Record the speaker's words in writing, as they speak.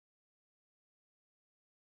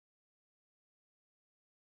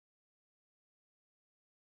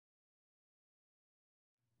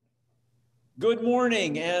Good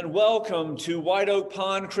morning and welcome to White Oak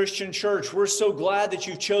Pond Christian Church. We're so glad that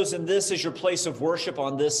you've chosen this as your place of worship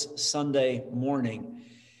on this Sunday morning.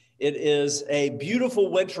 It is a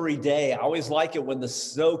beautiful wintry day. I always like it when the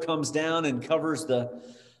snow comes down and covers the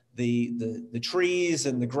trees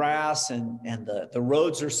and the grass and the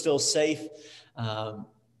roads are still safe.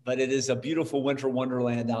 But it is a beautiful winter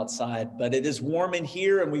wonderland outside. But it is warm in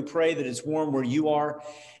here, and we pray that it's warm where you are.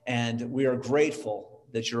 And we are grateful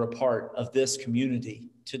that you're a part of this community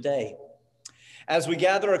today. As we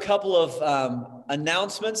gather, a couple of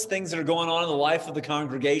announcements, things that are going on in the life of the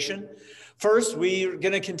congregation. First, we're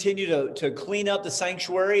going to continue to clean up the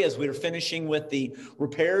sanctuary as we're finishing with the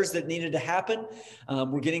repairs that needed to happen.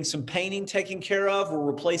 We're getting some painting taken care of. We're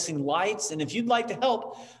replacing lights. And if you'd like to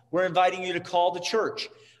help, we're inviting you to call the church.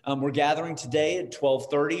 We're gathering today at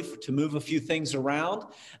 12:30 to move a few things around.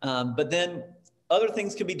 But then other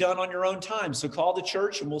things can be done on your own time. So call the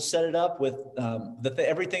church and we'll set it up with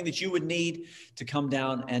everything that you would need to come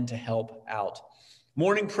down and to help out.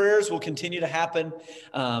 Morning prayers will continue to happen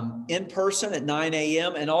in person at 9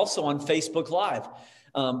 a.m. and also on Facebook Live.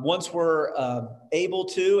 Once we're able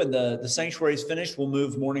to and the sanctuary is finished, we'll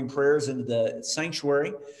move morning prayers into the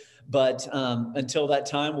sanctuary. But until that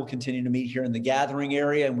time, we'll continue to meet here in the gathering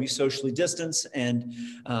area, and we socially distance and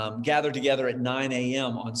gather together at 9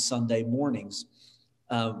 a.m. on Sunday mornings.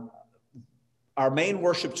 Our main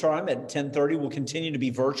worship time at 10:30 will continue to be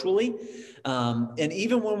virtually. And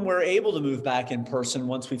even when we're able to move back in person,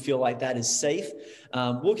 once we feel like that is safe,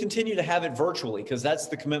 we'll continue to have it virtually because that's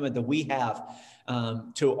the commitment that we have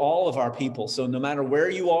to all of our people. So no matter where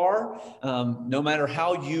you are, no matter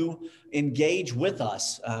how you engage with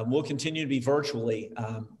us, we'll continue to be virtually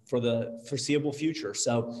for the foreseeable future.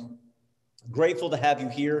 So grateful to have you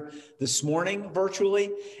here this morning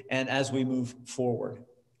virtually. And as we move forward,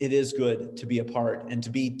 it is good to be a part and to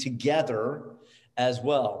be together as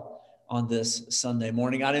well on this Sunday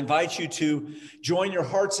morning. I'd invite you to join your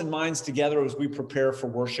hearts and minds together as we prepare for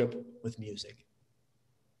worship with music.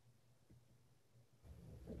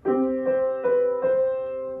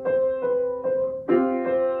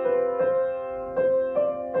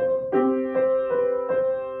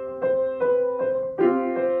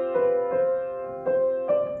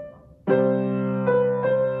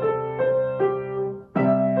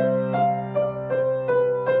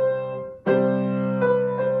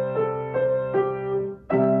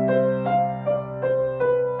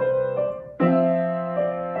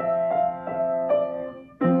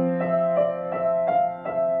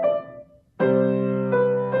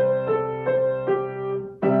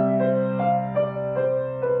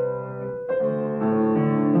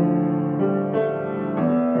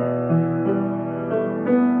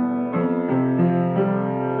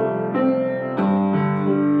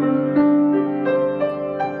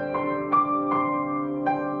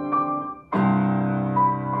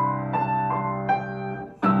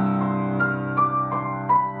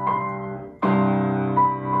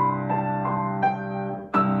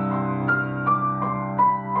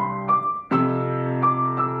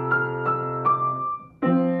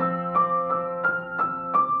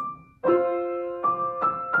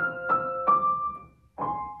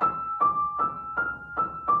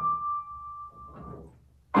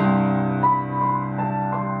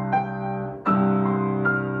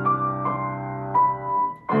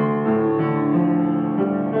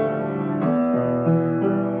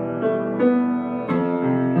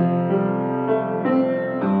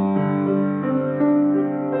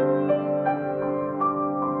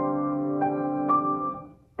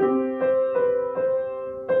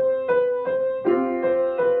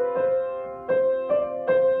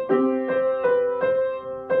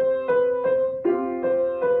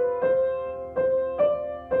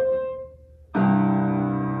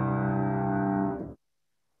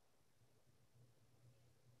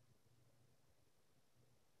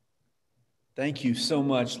 Thank you so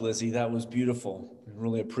much, Lizzie. That was beautiful. I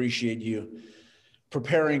really appreciate you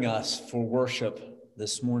preparing us for worship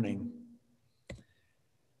this morning.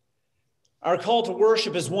 Our call to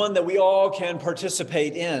worship is one that we all can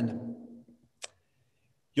participate in.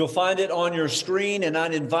 You'll find it on your screen, and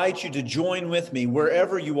I'd invite you to join with me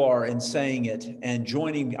wherever you are in saying it and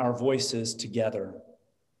joining our voices together.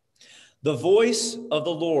 The voice of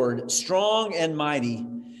the Lord, strong and mighty,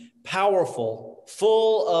 powerful,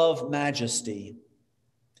 full of majesty.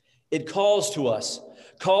 It calls to us,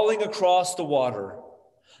 calling across the water.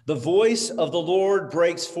 The voice of the Lord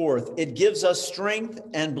breaks forth. It gives us strength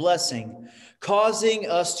and blessing, causing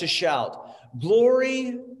us to shout,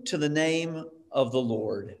 "Glory to the name of the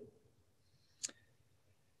Lord."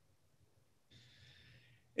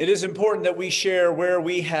 It is important that we share where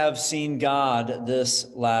we have seen God this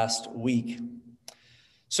last week.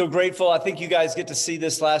 So grateful. I think you guys get to see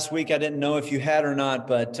this last week. I didn't know if you had or not,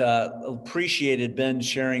 but appreciated Ben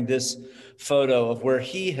sharing this photo of where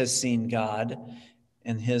he has seen God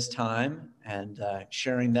in his time and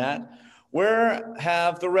sharing that. Where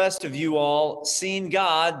have the rest of you all seen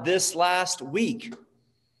God this last week?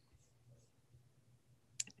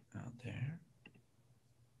 Out there.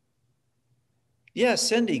 Yes,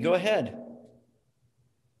 Cindy, go ahead.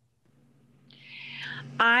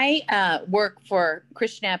 I work for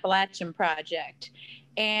Christian Appalachian Project,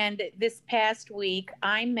 and this past week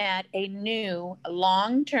I met a new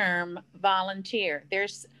long-term volunteer.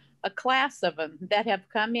 There's a class of them that have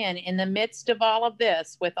come in the midst of all of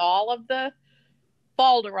this, with all of the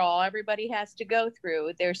falderall everybody has to go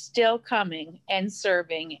through. They're still coming and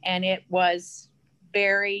serving, and it was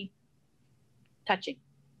very touching.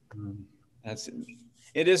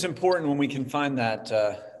 It is important when we can find that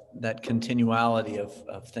that continuality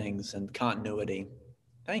of things and continuity.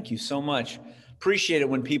 Thank you so much. Appreciate it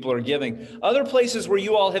when people are giving. Other places where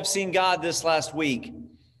you all have seen God this last week?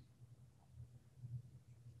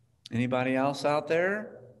 Anybody else out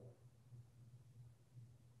there?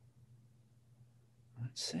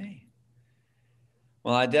 Let's see.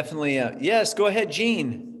 Well, I definitely, yes, go ahead,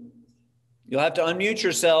 Jean. You'll have to unmute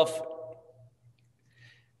yourself.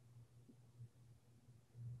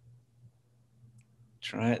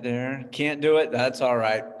 Try it there. Can't do it? That's all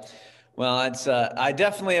right. Well, it's I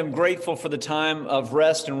definitely am grateful for the time of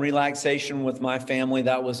rest and relaxation with my family.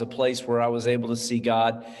 That was a place where I was able to see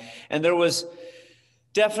God. And there was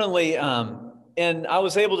definitely, and I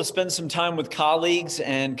was able to spend some time with colleagues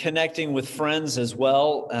and connecting with friends as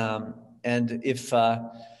well. And if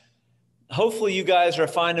hopefully you guys are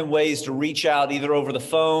finding ways to reach out either over the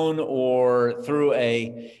phone or through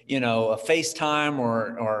a FaceTime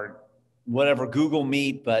or whatever, Google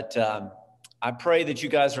Meet, but I pray that you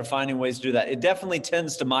guys are finding ways to do that. It definitely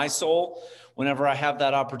tends to my soul whenever I have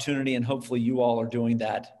that opportunity, and hopefully you all are doing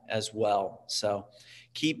that as well. So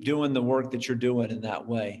keep doing the work that you're doing in that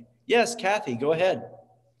way. Yes, Kathy, go ahead.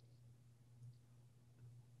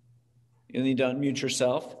 You need to unmute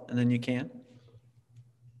yourself, and then you can.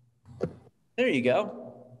 There you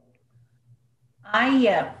go. I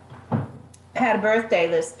had a birthday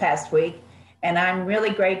this past week, and I'm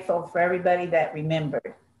really grateful for everybody that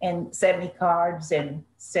remembered and sent me cards and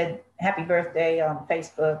said happy birthday on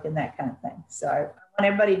Facebook and that kind of thing. So I want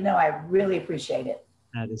everybody to know I really appreciate it.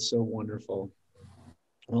 That is so wonderful.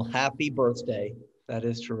 Well, happy birthday. That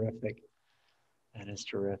is terrific. That is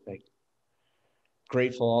terrific.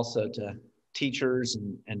 Grateful also to teachers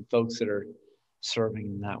and folks that are serving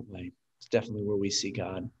in that way. It's definitely where we see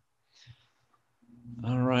God.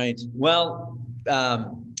 All right. Well,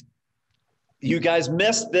 you guys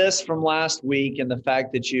missed this from last week, and the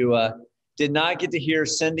fact that you did not get to hear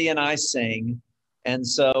Cindy and I sing. And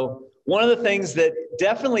so one of the things that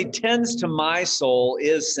definitely tends to my soul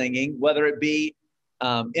is singing, whether it be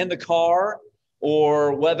in the car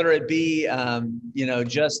or whether it be,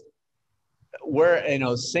 just where,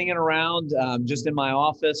 singing around just in my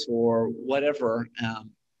office or whatever.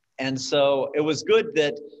 And so it was good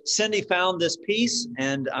that Cindy found this piece,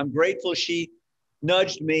 and I'm grateful she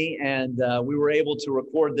nudged me, and we were able to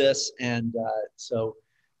record this. And so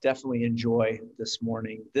definitely enjoy this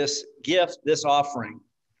morning, this gift, this offering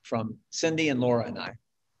from Cindy and Laura and I.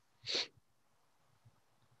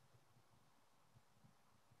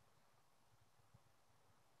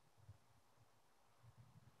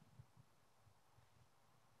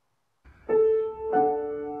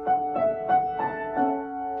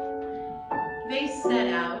 They set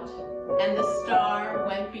out, and the star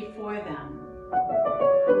went before them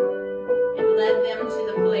and led them to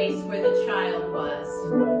the place where the child was,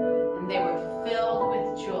 and they were filled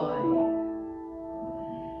with joy.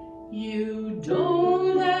 You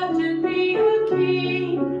don't have to be a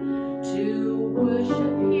king to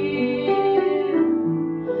worship him.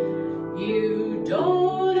 You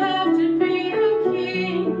don't have to be a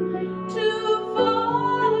king to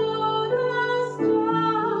follow the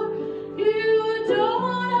star. You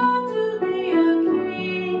don't have to be a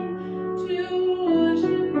king to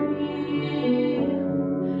worship him.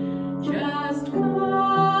 Just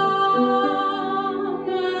come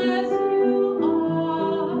as you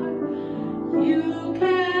are. You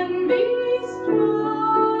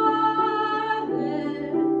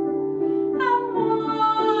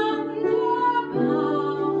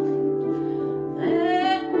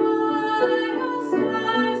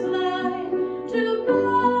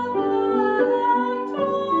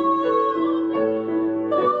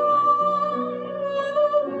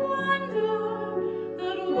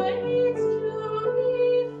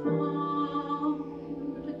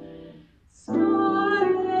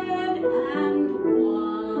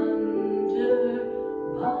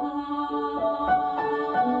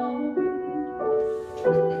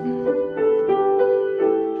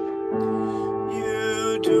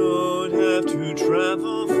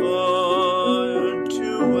travel far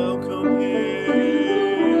to welcome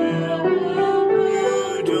him.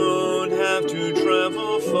 You don't have to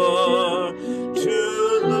travel far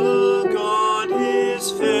to look on his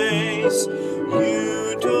face.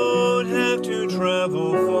 You don't have to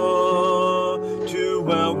travel far to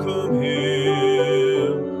welcome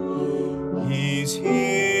him. He's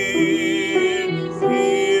here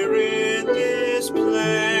in this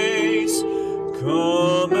place.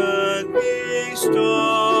 Come and be star-led.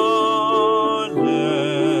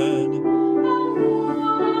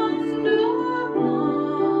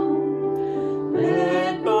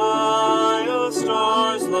 Led by a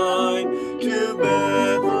star's light to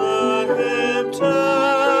Bethlehem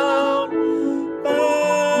town,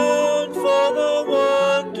 bound for the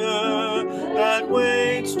wonder that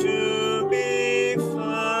waits to be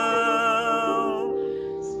found.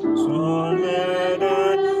 Star-led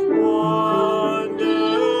and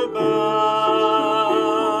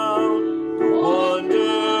wonder-bound,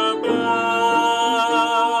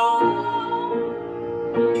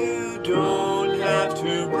 wonder-bound. You don't have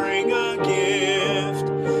to bring a gift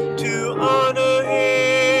to honor him.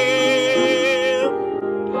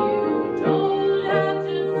 You don't have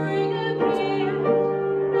to bring a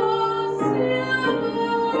gift of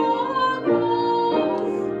silver or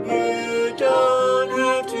gold. You don't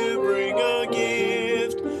have to bring a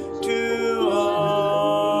gift to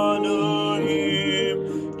honor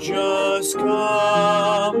him. Just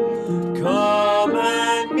come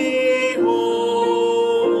and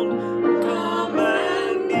behold. Come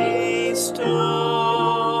and be star-led,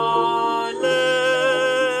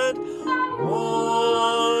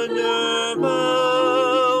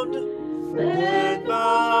 wonder-bound, led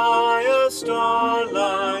by a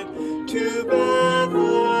starlight to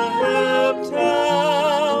Bethlehem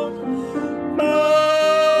town,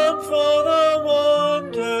 bound for the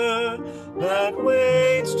wonder that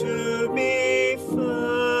waits to be found.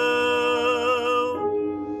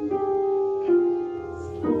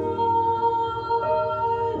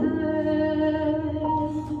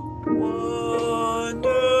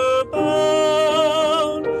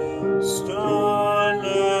 Wonder-bound,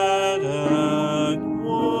 star-led and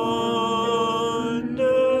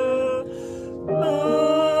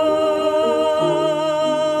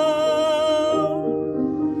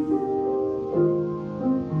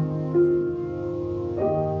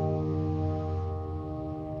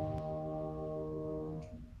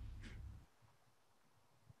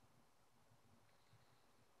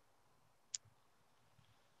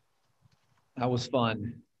That was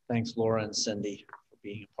fun. Thanks, Laura and Cindy, for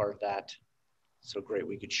being a part of that. So great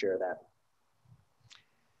we could share that.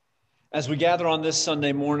 As we gather on this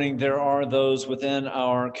Sunday morning, there are those within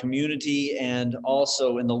our community and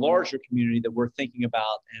also in the larger community that we're thinking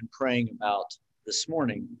about and praying about this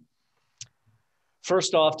morning.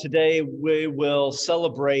 First off, today we will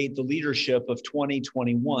celebrate the leadership of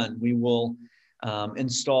 2021. We will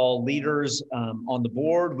install leaders on the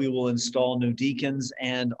board. We will install new deacons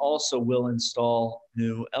and also will install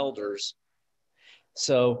new elders.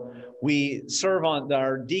 So we serve on,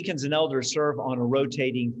 our deacons and elders serve on a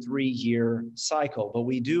rotating 3-year cycle, but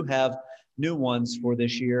we do have new ones for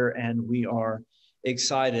this year, and we are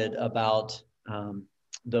excited about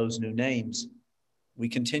those new names. We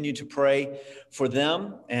continue to pray for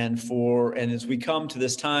them, and as we come to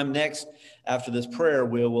this time next, after this prayer,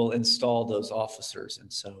 we will install those officers.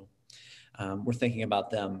 And so we're thinking about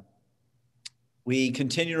them. We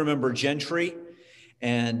continue to remember Gentry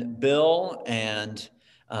and Bill and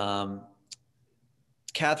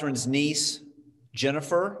Catherine's niece,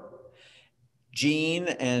 Jennifer, Jean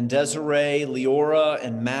and Desiree, Leora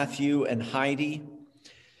and Matthew and Heidi.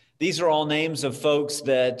 These are all names of folks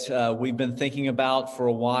that we've been thinking about for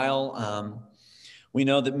a while. We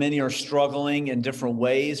know that many are struggling in different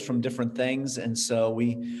ways from different things, and so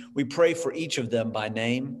we pray for each of them by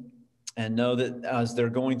name and know that as they're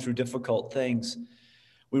going through difficult things,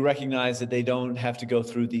 we recognize that they don't have to go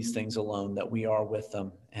through these things alone, that we are with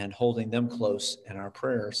them and holding them close in our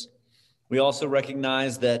prayers. We also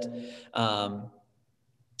recognize that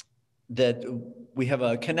that we have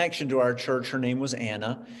a connection to our church. Her name was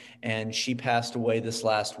Anna, and she passed away this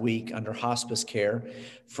last week under hospice care,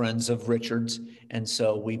 friends of Richard's. And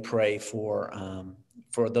so we pray for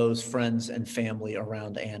those friends and family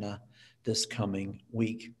around Anna this coming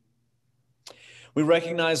week. We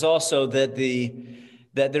recognize also that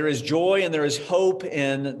there is joy and there is hope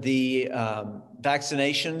in the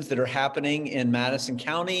vaccinations that are happening in Madison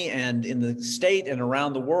County and in the state and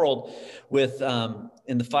around the world with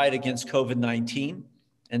in the fight against COVID-19.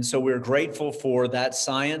 And so we're grateful for that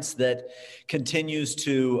science that continues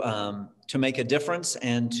to make a difference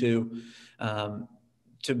and to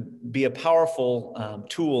to be a powerful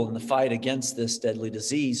tool in the fight against this deadly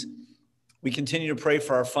disease. We continue to pray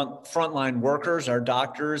for our frontline workers, our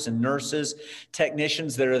doctors and nurses,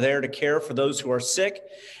 technicians that are there to care for those who are sick,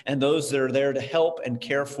 and those that are there to help and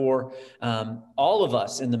care for all of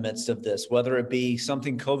us in the midst of this, whether it be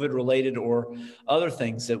something COVID related or other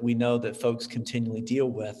things that we know that folks continually deal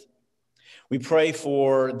with. We pray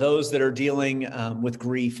for those that are dealing with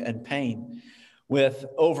grief and pain. With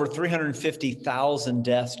over 350,000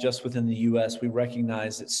 deaths just within the U.S., we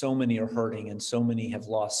recognize that so many are hurting and so many have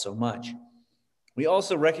lost so much. We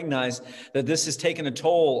also recognize that this has taken a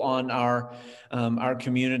toll on our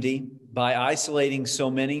community by isolating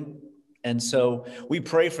so many. And so we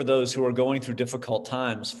pray for those who are going through difficult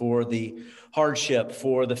times, for the hardship,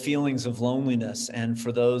 for the feelings of loneliness, and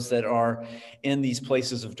for those that are in these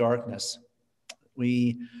places of darkness.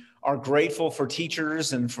 We are grateful for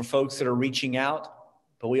teachers and for folks that are reaching out,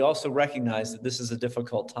 but we also recognize that this is a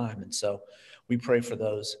difficult time. And so we pray for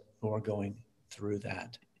those who are going through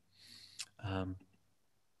that.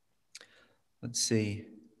 Let's see.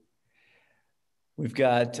 We've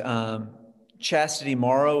got Chastity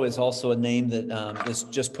Morrow is also a name that is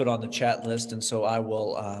just put on the chat list, and so I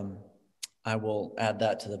will add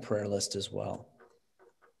that to the prayer list as well.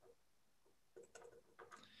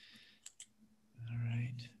 All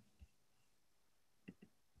right.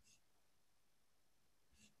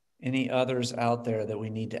 Any others out there that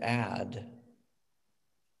we need to add?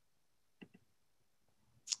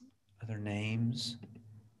 Other names?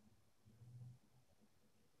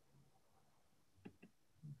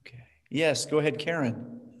 Okay. Yes, go ahead,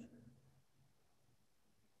 Karen.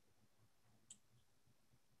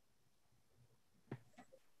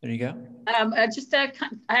 There you go. I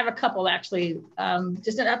have a couple actually.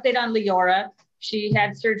 Just an update on Leora. She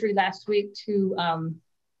had surgery last week to,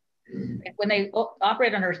 when they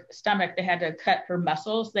operated on her stomach, they had to cut her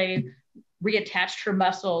muscles. They reattached her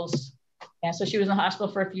muscles. And so she was in the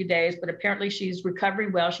hospital for a few days, but apparently she's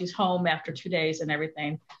recovering well. She's home after 2 days and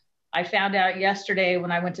everything. I found out yesterday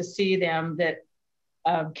when I went to see them that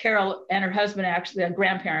Carol and her husband, actually,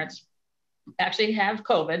 grandparents, actually have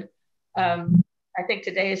COVID. I think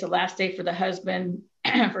today is the last day for the husband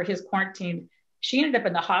for his quarantine. She ended up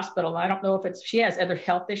in the hospital. I don't know if she has other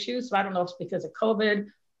health issues. So I don't know if it's because of COVID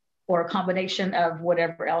or a combination of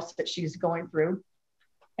whatever else that she's going through.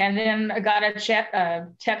 And then I got a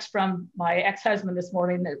text from my ex-husband this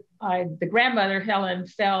morning that the grandmother, Helen,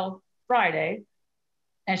 fell Friday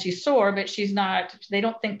and she's sore, but they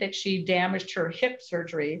don't think that she damaged her hip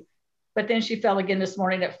surgery. But then she fell again this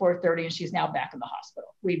morning at 4:30 and she's now back in the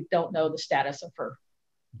hospital. We don't know the status of her.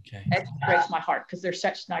 Okay. It breaks my heart because they're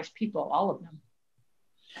such nice people, all of them.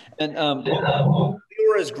 And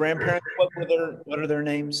Leora's grandparents, what are their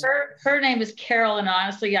names? Her name is Carol, and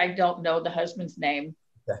honestly, I don't know the husband's name.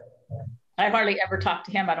 Okay. I hardly ever talk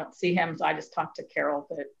to him. I don't see him, so I just talk to Carol.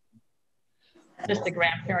 But just the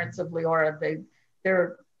grandparents of Leora,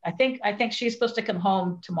 I think she's supposed to come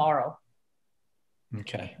home tomorrow.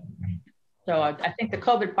 Okay. So I think the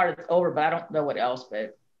COVID part is over, but I don't know what else.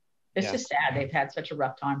 But it's just sad. They've had such a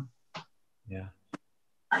rough time. Yeah.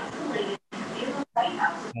 Add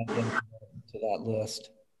them to that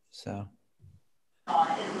list. So.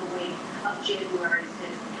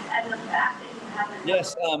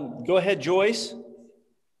 Yes. Go ahead, Joyce.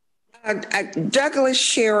 Douglas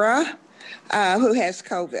Shearer, who has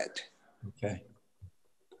COVID. Okay.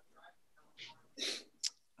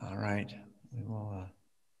 All right. We will.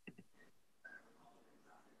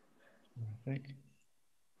 I think.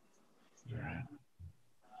 All right.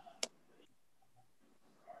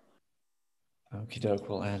 Okie doke,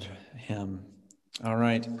 we'll add him. All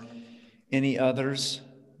right. Any others?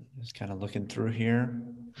 Just kind of looking through here.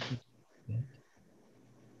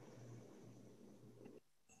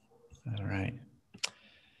 All right.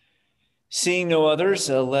 Seeing no others,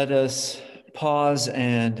 let us pause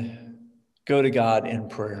and go to God in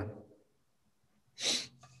prayer.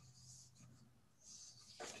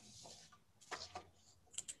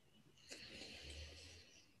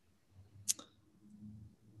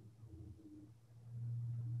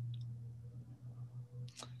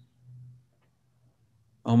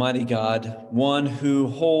 Almighty God, one who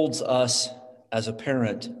holds us as a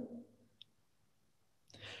parent,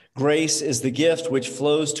 grace is the gift which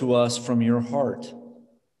flows to us from your heart.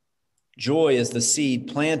 Joy is the seed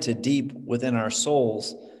planted deep within our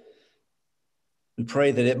souls. We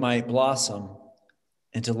pray that it might blossom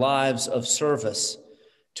into lives of service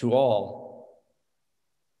to all.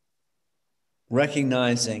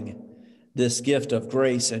 Recognizing this gift of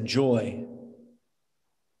grace and joy,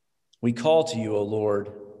 we call to you, O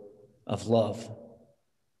Lord, of love.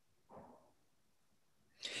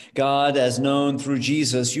 God, as known through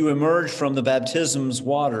Jesus, you emerged from the baptism's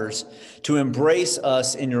waters to embrace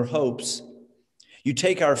us in your hopes. You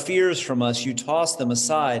take our fears from us, you toss them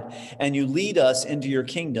aside, and you lead us into your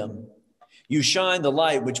kingdom. You shine the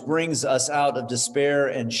light which brings us out of despair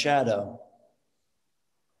and shadow.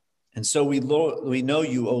 And so we know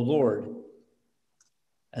you, O Lord,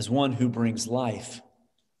 as one who brings life.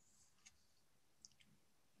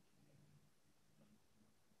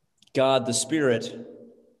 God the Spirit,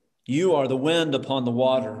 you are the wind upon the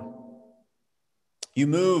water. You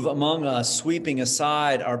move among us, sweeping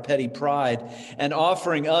aside our petty pride and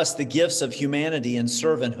offering us the gifts of humanity and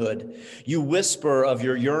servanthood. You whisper of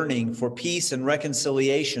your yearning for peace and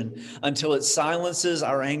reconciliation until it silences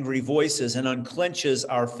our angry voices and unclenches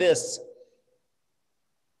our fists.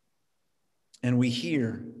 And we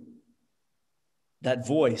hear that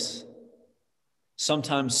voice,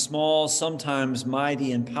 sometimes small, sometimes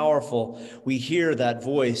mighty and powerful. We hear that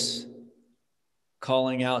voice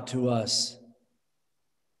calling out to us,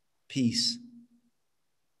 peace.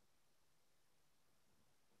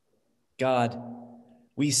 God,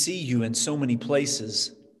 we see you in so many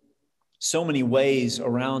places, so many ways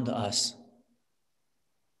around us.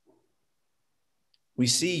 We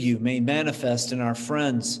see you made manifest in our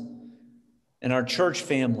friends, in our church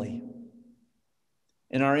family,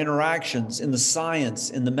 in our interactions, in the science,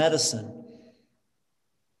 in the medicine.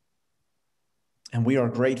 And we are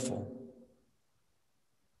grateful.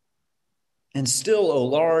 And still, O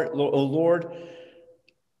Lord,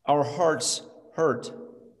 our hearts hurt.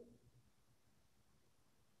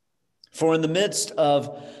 For in the midst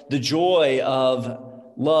of the joy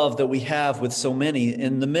of love that we have with so many,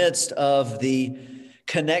 in the midst of the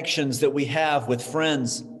connections that we have with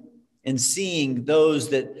friends, and seeing those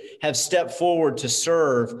that have stepped forward to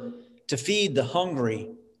serve, to feed the hungry,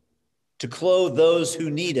 to clothe those who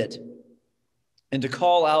need it, and to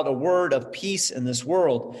call out a word of peace in this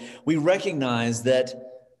world, we recognize that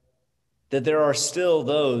there are still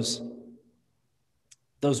those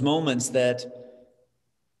moments that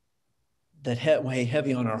weigh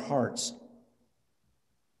heavy on our hearts.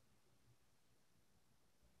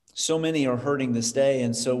 So many are hurting this day,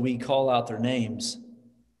 and so we call out their names.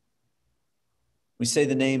 We say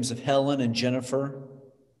the names of Helen and Jennifer,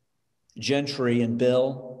 Gentry and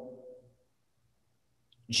Bill,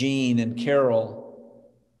 Jean and Carol,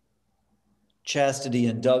 Chastity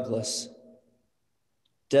and Douglas,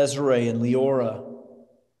 Desiree and Leora,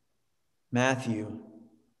 Matthew,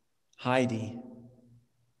 Heidi,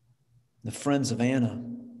 the friends of Anna.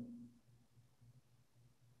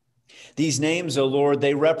 These names, O Lord,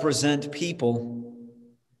 they represent people,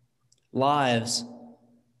 lives.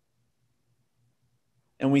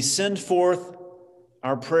 And we send forth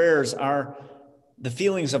our prayers, the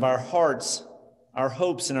feelings of our hearts, our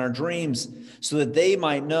hopes and our dreams, so that they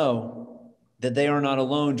might know that they are not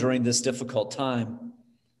alone during this difficult time.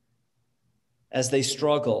 As they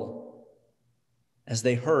struggle, as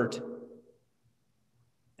they hurt,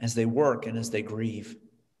 as they work, and as they grieve.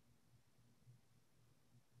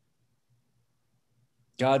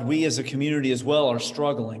 God, we as a community as well are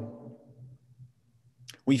struggling.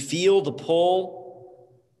 We feel the pull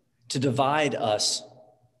to divide us.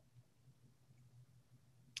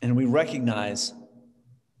 And we recognize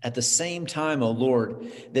at the same time, O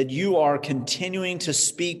Lord, that you are continuing to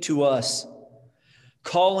speak to us,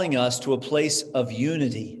 calling us to a place of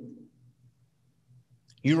unity.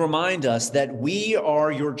 You remind us that we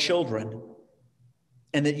are your children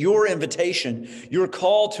and that your invitation, your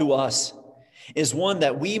call to us is one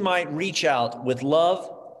that we might reach out with love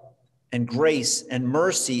and grace and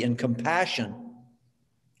mercy and compassion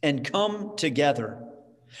and come together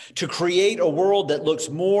to create a world that looks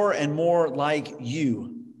more and more like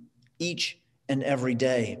you each and every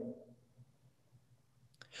day.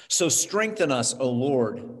 So strengthen us, O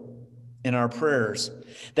Lord, in our prayers,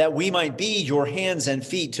 that we might be your hands and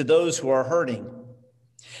feet to those who are hurting,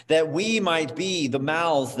 that we might be the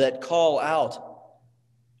mouths that call out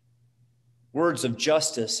words of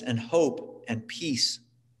justice and hope and peace.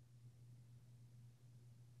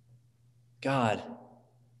 God,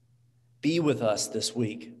 be with us this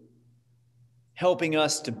week, helping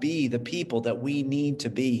us to be the people that we need to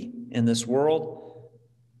be in this world,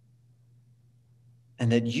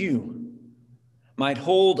 and that you might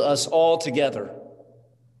hold us all together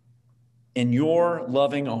in your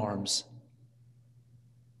loving arms.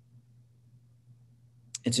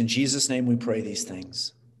 It's in Jesus' name we pray these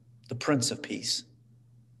things, the Prince of Peace.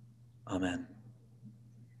 Amen.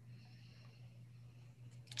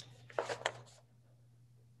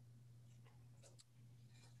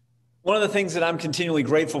 One of the things that I'm continually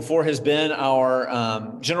grateful for has been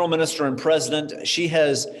our general minister and president. She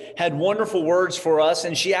has had wonderful words for us,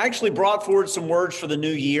 and she actually brought forward some words for the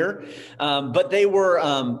new year, but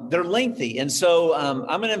they're lengthy. And so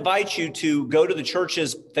I'm going to invite you to go to the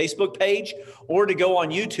church's Facebook page or to go on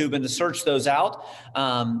YouTube and to search those out.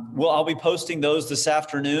 I'll be posting those this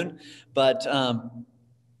afternoon, but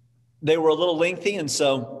they were a little lengthy, and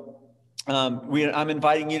so I'm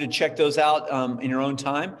inviting you to check those out in your own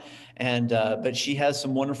time. But she has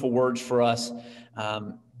some wonderful words for us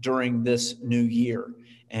during this new year,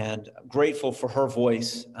 and I'm grateful for her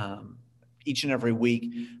voice each and every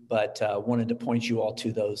week, but wanted to point you all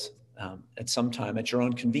to those at some time at your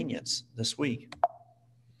own convenience this week.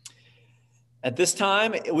 At this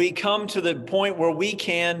time, we come to the point where we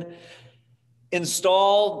can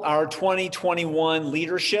install our 2021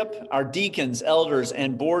 leadership, our deacons, elders,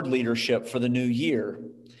 and board leadership for the new year.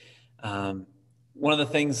 One of the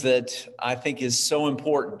things that I think is so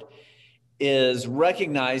important is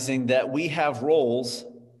recognizing that we have roles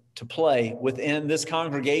to play within this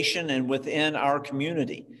congregation and within our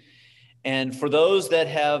community. And for those that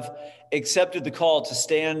have accepted the call to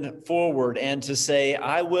stand forward and to say,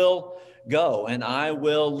 I will go and I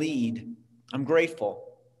will lead, I'm grateful.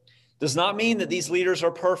 Does not mean that these leaders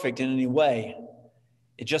are perfect in any way.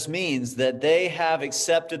 It just means that they have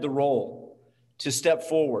accepted the role to step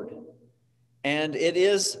forward. And it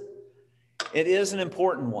is an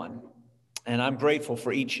important one, and I'm grateful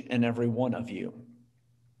for each and every one of you.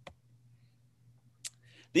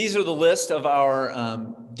 These are the list of our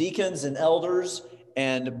deacons and elders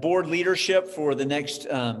and board leadership for the next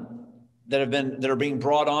that are being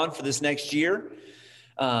brought on for this next year.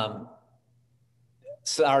 So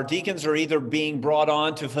our deacons are either being brought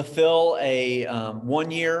on to fulfill a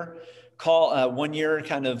one-year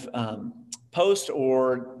kind of post,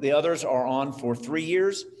 or the others are on for 3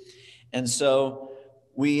 years. And so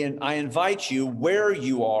I invite you where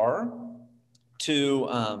you are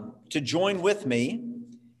to join with me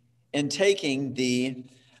in taking the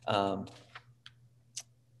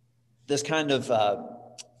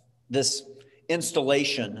this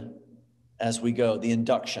installation as we go, the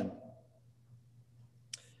induction.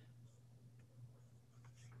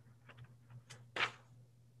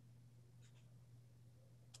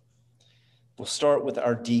 We'll start with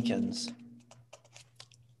our deacons.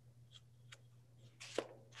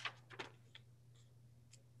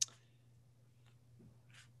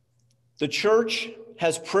 The church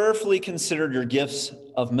has prayerfully considered your gifts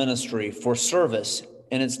of ministry for service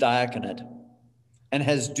in its diaconate and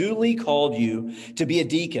has duly called you to be a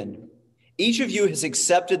deacon. Each of you has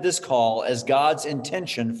accepted this call as God's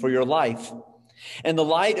intention for your life. In the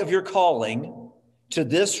light of your calling to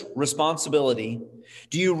this responsibility,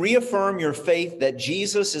 do you reaffirm your faith that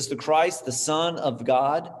Jesus is the Christ, the Son of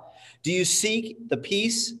God? Do you seek the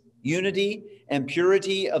peace, unity, and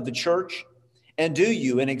purity of the church? And do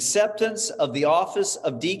you, in acceptance of the office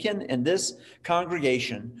of deacon in this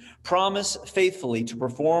congregation, promise faithfully to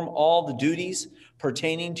perform all the duties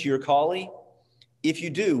pertaining to your calling? If you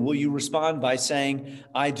do, will you respond by saying,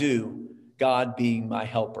 I do, God being my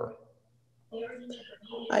helper?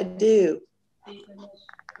 I do.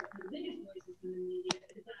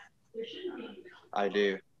 I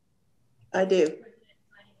do. I do.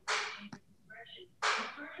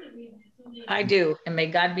 I do, and may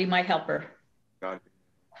God be my helper. God.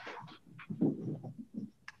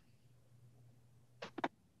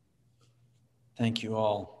 Thank you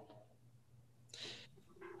all.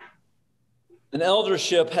 An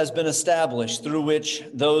eldership has been established through which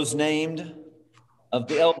those named of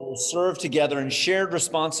the elders serve together in shared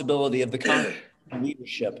responsibility of the congregation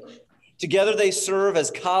leadership. Together they serve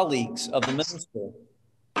as colleagues of the minister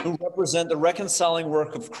who represent the reconciling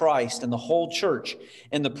work of Christ and the whole church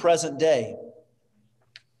in the present day.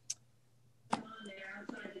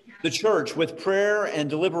 The church, with prayer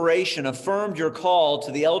and deliberation, affirmed your call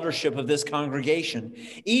to the eldership of this congregation.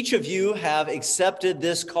 Each of you have accepted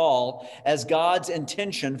this call as God's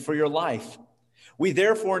intention for your life. We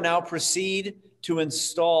therefore now proceed to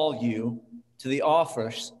install you to the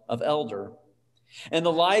office of elder. In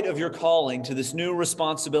the light of your calling to this new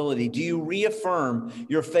responsibility, do you reaffirm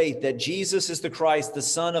your faith that Jesus is the Christ, the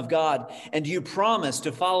Son of God? And do you promise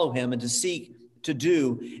to follow him and to seek to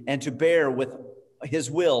do and to bear with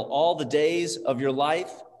his will all the days of your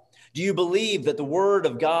life? Do you believe that the word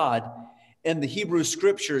of God and the Hebrew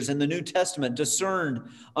scriptures in the New Testament, discerned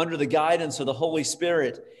under the guidance of the Holy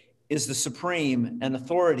Spirit, is the supreme and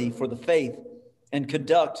authority for the faith and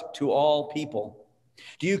conduct to all people?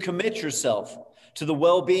 Do you commit yourself to the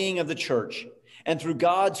well-being of the church and through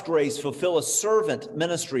God's grace fulfill a servant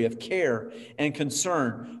ministry of care and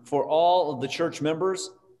concern for all of the church members?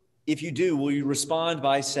 If you do, will you respond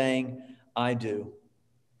by saying, I do?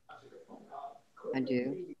 I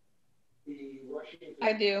do.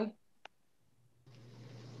 I do.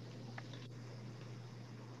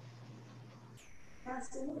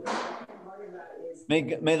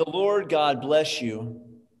 May the Lord God bless you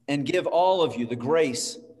and give all of you the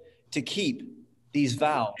grace to keep these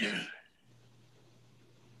vows.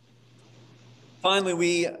 Finally,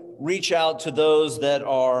 we reach out to those that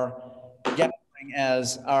are gathering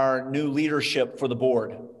as our new leadership for the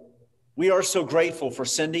board. We are so grateful for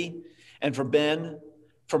Cindy and for Ben,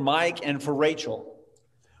 for Mike and for Rachel,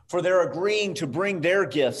 for their agreeing to bring their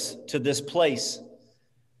gifts to this place.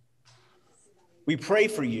 We pray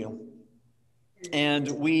for you, and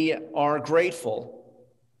we are grateful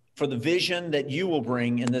for the vision that you will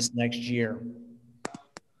bring in this next year.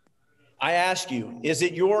 I ask you, is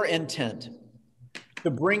it your intent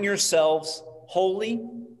to bring yourselves wholly,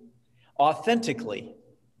 authentically,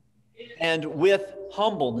 and with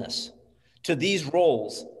humbleness to these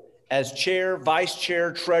roles as chair, vice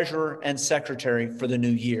chair, treasurer, and secretary for the new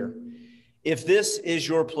year? If this is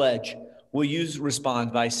your pledge, will you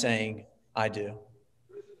respond by saying, I do?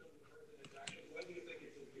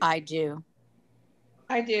 I do.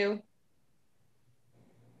 I do.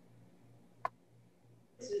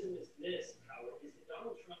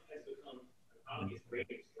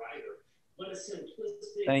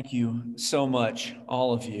 Thank you so much,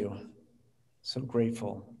 all of you. So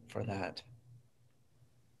grateful for that.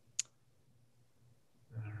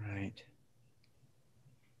 All right.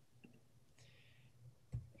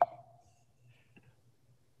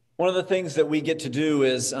 One of the things that we get to do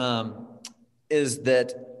is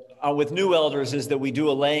that with new elders is that we do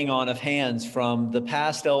a laying on of hands from the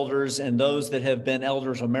past elders and those that have been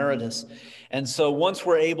elders emeritus. And so once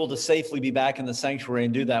we're able to safely be back in the sanctuary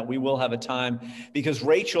and do that, we will have a time, because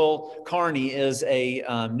Rachel Carney is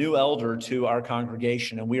a new elder to our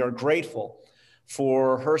congregation, and we are grateful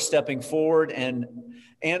for her stepping forward and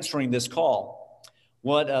answering this call.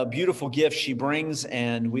 What a beautiful gift she brings,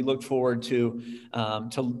 and we look forward to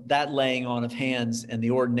that laying on of hands and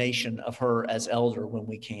the ordination of her as elder when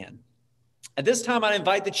we can. At this time, I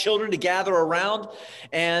invite the children to gather around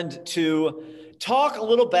and to talk a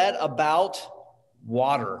little bit about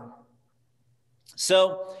water.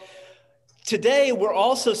 So today, we're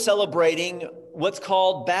also celebrating what's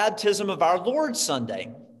called Baptism of Our Lord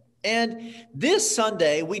Sunday. And this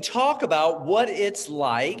Sunday, we talk about what it's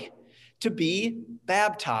like to be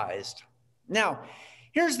baptized. Now,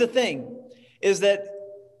 here's the thing, is that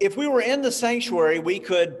if we were in the sanctuary, we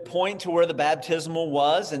could point to where the baptismal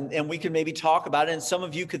was, and we could maybe talk about it, and some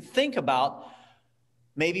of you could think about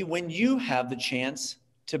maybe when you have the chance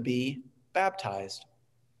to be baptized.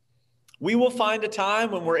 We will find a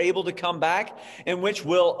time when we're able to come back in which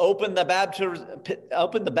we'll open the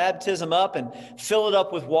baptism up and fill it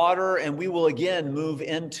up with water, and we will again move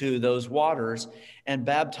into those waters and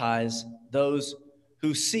baptize those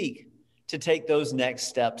who seek to take those next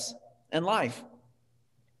steps in life.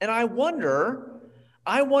 And I wonder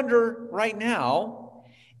right now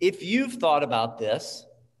if you've thought about this,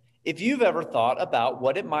 if you've ever thought about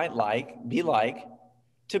what it might be like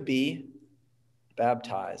to be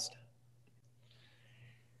baptized.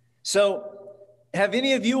 So, have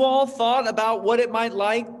any of you all thought about what it might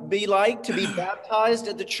be like to be baptized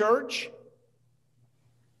at the church?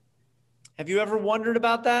 Have you ever wondered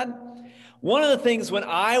about that? One of the things when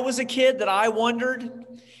I was a kid that I wondered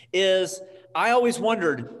is, I always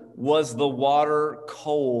wondered, was the water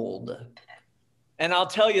cold? And I'll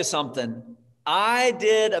tell you something. I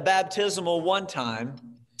did a baptismal one time,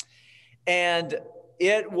 and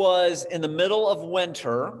it was in the middle of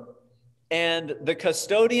winter, and the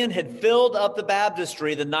custodian had filled up the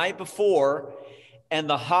baptistry the night before, and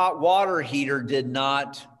the hot water heater did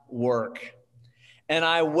not work. And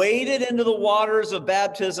I waded into the waters of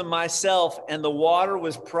baptism myself, and the water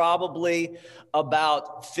was probably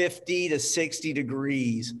about 50 to 60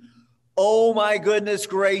 degrees. Oh my goodness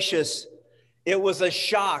gracious. It was a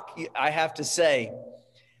shock, I have to say.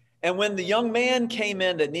 And when the young man came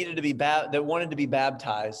in that wanted to be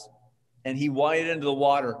baptized, and he waded into the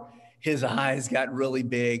water, his eyes got really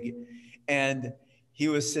big, and he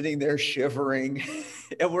was sitting there shivering,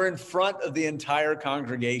 and we're in front of the entire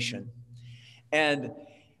congregation. And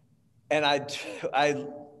I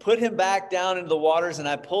put him back down into the waters, and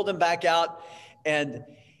I pulled him back out, and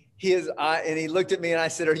he looked at me, and I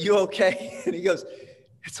said, "Are you okay?" And he goes,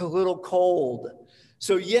 "It's a little cold."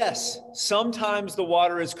 So yes, sometimes the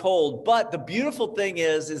water is cold, but the beautiful thing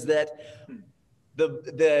is that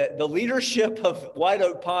the leadership of White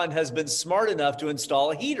Oak Pond has been smart enough to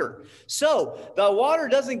install a heater. So the water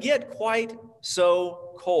doesn't get quite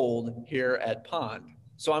so cold here at Pond.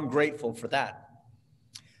 So I'm grateful for that.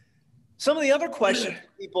 Some of the other questions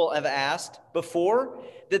people have asked before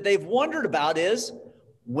that they've wondered about is,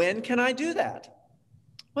 when can I do that?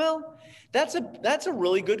 Well, that's a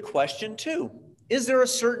really good question too. Is there a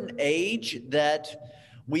certain age that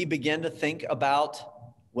we begin to think about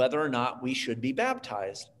whether or not we should be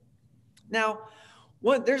baptized? Now,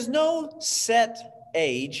 there's no set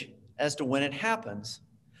age as to when it happens.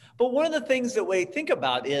 But one of the things that we think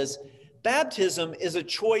about is baptism is a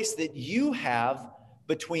choice that you have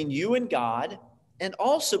between you and God and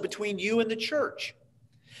also between you and the church.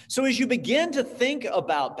 So as you begin to think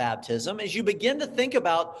about baptism, as you begin to think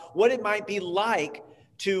about what it might be like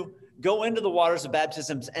to go into the waters of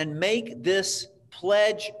baptism and make this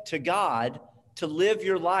pledge to God to live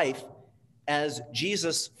your life as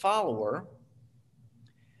Jesus' follower,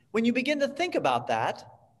 when you begin to think about that,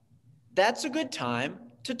 that's a good time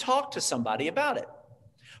to talk to somebody about it.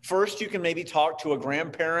 First, you can maybe talk to a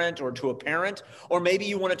grandparent or to a parent, or maybe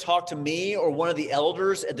you want to talk to me or one of the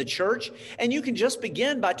elders at the church, and you can just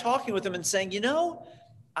begin by talking with them and saying,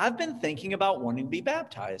 I've been thinking about wanting to be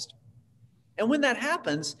baptized. And when that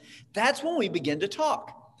happens, that's when we begin to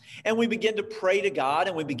talk. And we begin to pray to God,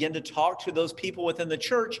 and we begin to talk to those people within the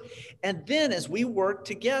church. And then as we work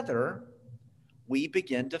together, we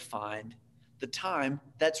begin to find the time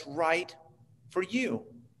that's right for you.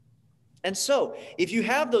 And so if you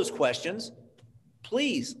have those questions,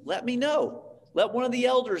 please let me know. Let one of the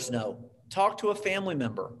elders know. Talk to a family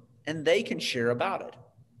member, and they can share about it.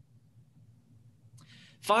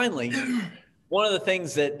 Finally, one of the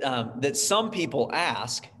things that some people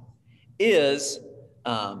ask is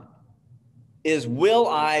will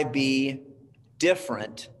I be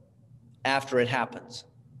different after it happens?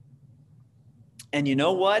 And you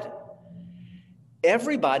know what?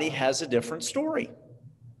 Everybody has a different story.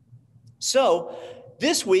 So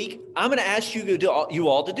this week, I'm going to ask you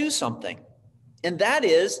all to do something. And that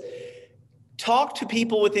is talk to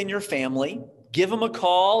people within your family. Give them a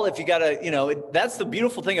call. If you got that's the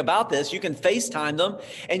beautiful thing about this. You can FaceTime them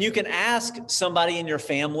and you can ask somebody in your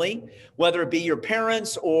family, whether it be your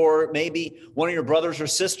parents or maybe one of your brothers or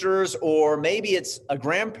sisters, or maybe it's a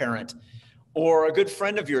grandparent or a good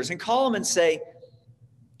friend of yours, and call them and say,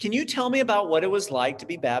 can you tell me about what it was like to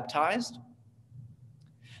be baptized?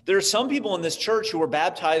 There are some people in this church who were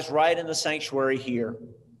baptized right in the sanctuary here.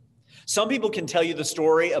 Some people can tell you the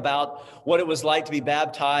story about what it was like to be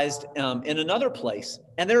baptized in another place.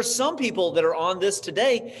 And there are some people that are on this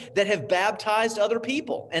today that have baptized other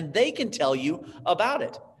people, and they can tell you about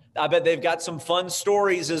it. I bet they've got some fun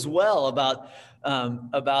stories as well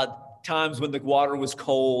about times when the water was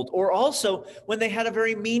cold, or also when they had a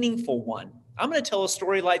very meaningful one. I'm going to tell a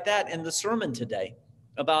story like that in the sermon today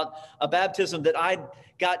about a baptism that I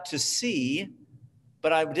got to see,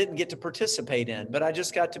 but I didn't get to participate in, but I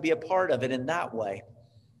just got to be a part of it in that way.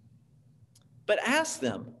 But ask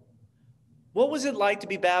them, what was it like to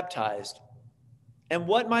be baptized? And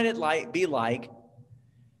what might it be like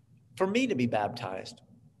for me to be baptized?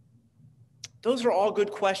 Those are all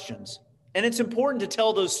good questions. And it's important to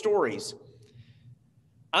tell those stories.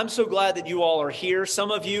 I'm so glad that you all are here. Some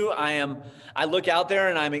of you, I look out there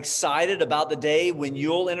and I'm excited about the day when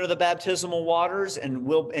you'll enter the baptismal waters and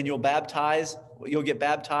you'll get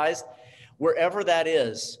baptized wherever that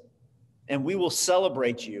is. And we will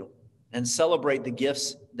celebrate you and celebrate the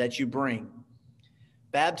gifts that you bring.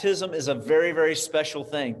 Baptism is a very, very special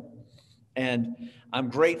thing. And I'm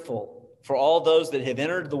grateful for all those that have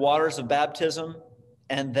entered the waters of baptism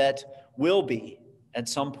and that will be at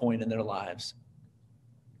some point in their lives.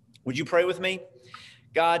 Would you pray with me?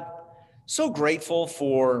 God, so grateful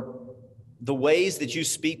for the ways that you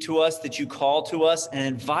speak to us, that you call to us and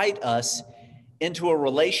invite us into a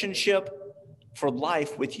relationship for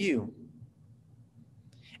life with you.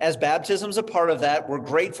 As baptism's a part of that, we're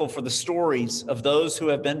grateful for the stories of those who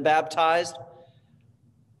have been baptized,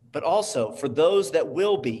 but also for those that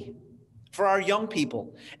will be, for our young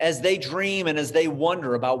people, as they dream and as they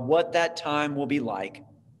wonder about what that time will be like.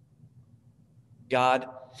 God,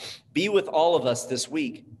 be with all of us this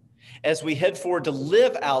week as we head forward to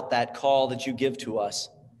live out that call that you give to us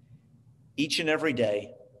each and every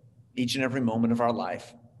day, each and every moment of our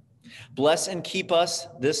life. Bless and keep us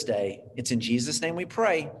this day. It's in Jesus' name we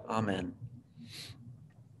pray. Amen.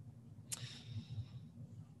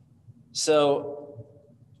 So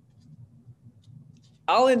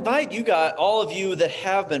I'll invite you guys, all of you that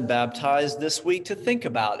have been baptized this week, to think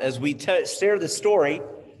about as we share the story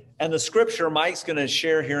and the scripture Mike's going to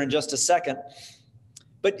share here in just a second.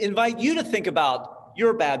 but invite you to think about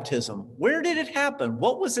your baptism. Where did it happen?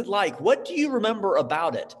 What was it like? What do you remember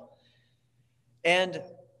about it? And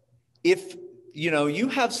if you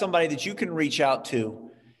have somebody that you can reach out to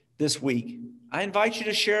this week, I invite you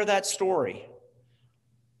to share that story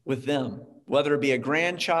with them, whether it be a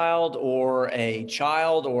grandchild or a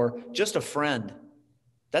child or just a friend.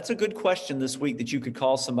 That's a good question this week that you could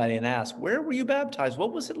call somebody and ask, where were you baptized?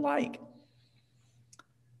 What was it like?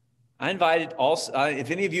 I invited also, if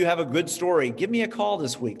any of you have a good story, give me a call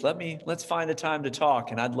this week. Let's find a time to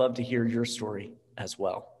talk, and I'd love to hear your story as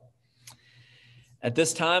well. At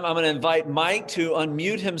this time, I'm going to invite Mike to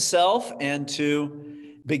unmute himself and to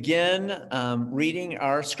begin reading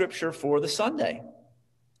our scripture for the Sunday.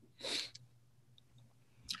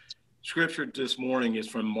 Scripture this morning is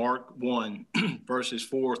from Mark 1, verses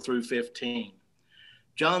 4 through 15.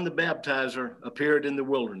 John the Baptizer appeared in the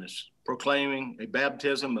wilderness, proclaiming a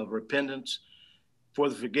baptism of repentance for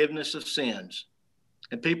the forgiveness of sins.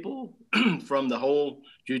 And people from the whole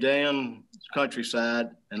Judean countryside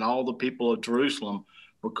and all the people of Jerusalem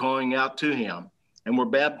were going out to him and were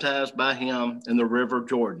baptized by him in the river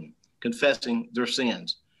Jordan, confessing their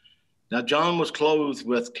sins. Now John was clothed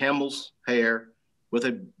with camel's hair, with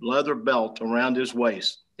a leather belt around his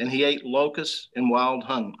waist, and he ate locusts and wild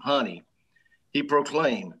honey. He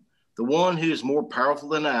proclaimed, "The one who is more powerful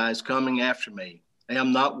than I is coming after me. I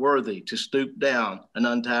am not worthy to stoop down and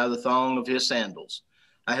untie the thong of his sandals.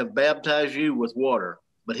 I have baptized you with water,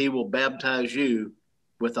 but he will baptize you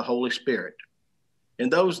with the Holy Spirit." In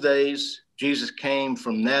those days, Jesus came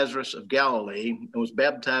from Nazareth of Galilee and was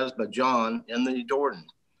baptized by John in the Jordan.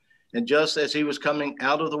 And just as he was coming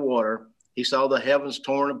out of the water, he saw the heavens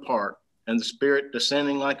torn apart and the Spirit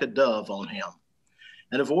descending like a dove on him.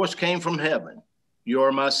 And a voice came from heaven, "You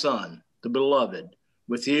are my Son, the beloved.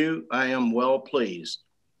 With you I am well pleased."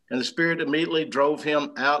 And the Spirit immediately drove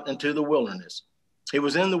him out into the wilderness. He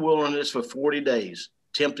was in the wilderness for 40 days,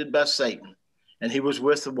 tempted by Satan, and he was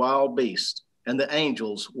with the wild beasts, and the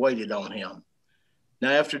angels waited on him.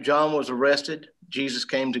 Now after John was arrested, Jesus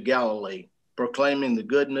came to Galilee, proclaiming the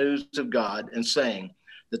good news of God and saying,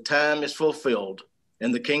 "The time is fulfilled,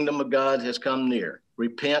 and the kingdom of God has come near.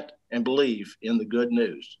 Repent and believe in the good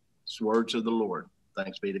news." It's the words of the Lord.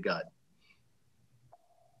 Thanks be to God.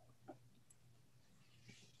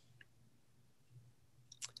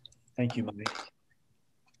 Thank you, Mike.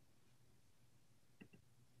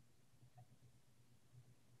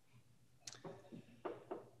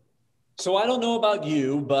 So I don't know about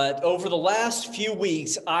you, but over the last few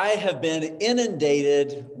weeks, I have been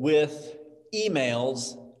inundated with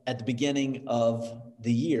emails at the beginning of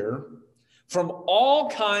the year from all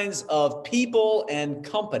kinds of people and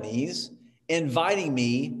companies inviting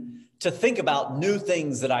me to think about new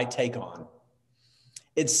things that I take on.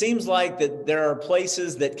 It seems like that there are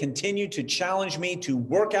places that continue to challenge me to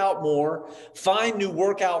work out more, find new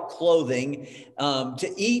workout clothing,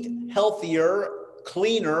 to eat healthier,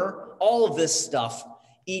 cleaner, all of this stuff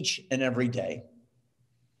each and every day.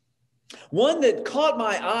 One that caught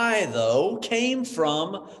my eye, though, came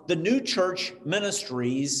from the New Church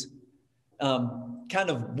Ministries kind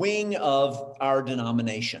of wing of our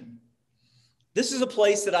denomination. This is a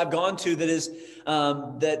place that I've gone to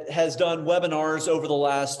that has done webinars over the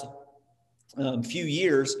last few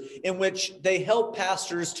years in which they help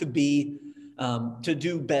pastors to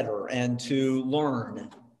do better and to learn.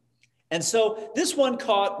 And so this one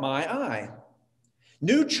caught my eye.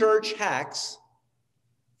 New church hacks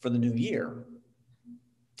for the new year.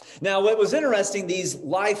 Now, what was interesting, these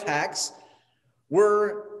life hacks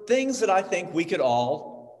were things that I think we could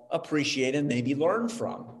all appreciate and maybe learn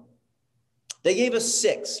from. They gave us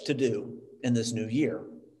 6 to do in this new year.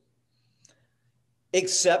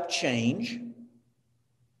 Accept change,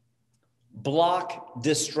 block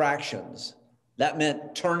distractions. That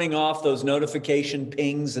meant turning off those notification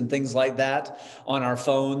pings and things like that on our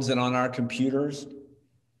phones and on our computers.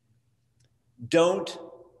 Don't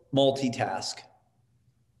multitask.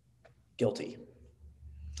 Guilty.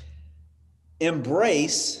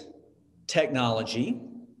 Embrace technology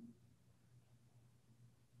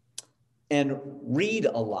and read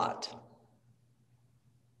a lot.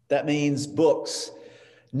 That means books,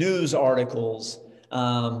 news articles,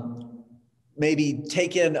 maybe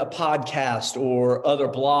take in a podcast or other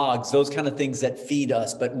blogs, those kind of things that feed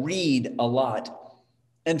us, but read a lot.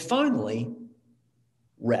 And finally,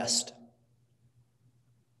 rest.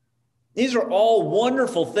 These are all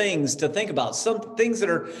wonderful things to think about, some things that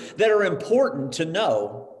are important to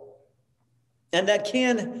know and that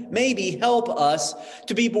can maybe help us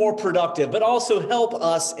to be more productive, but also help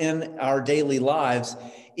us in our daily lives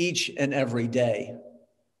each and every day.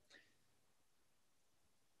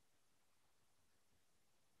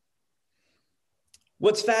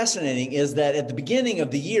 What's fascinating is that at the beginning of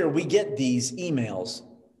the year, we get these emails,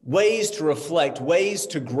 ways to reflect, ways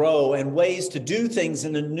to grow, and ways to do things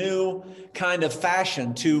in a new kind of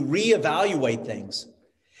fashion, to reevaluate things.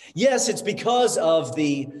 Yes, it's because of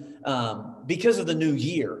the new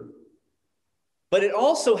year, but it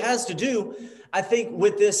also has to do, I think,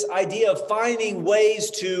 with this idea of finding ways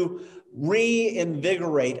to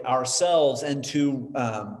reinvigorate ourselves and to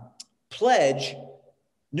pledge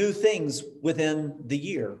new things within the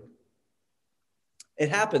year. It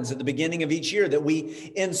happens at the beginning of each year that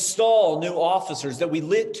we install new officers, that we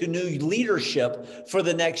lit to new leadership for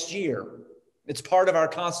the next year. It's part of our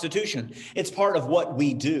Constitution. It's part of what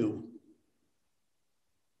we do.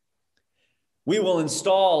 We will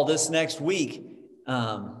install this next week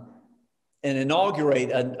and inaugurate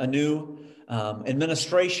a new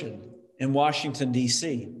administration in Washington,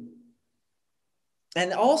 D.C.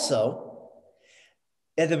 And also,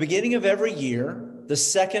 at the beginning of every year, the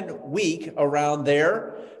second week around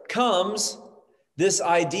there, comes this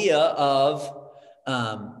idea of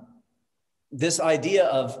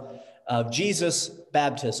Jesus'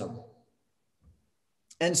 baptism.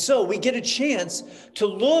 And so we get a chance to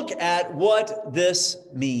look at what this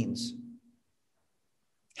means.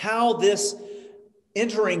 How this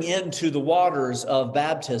entering into the waters of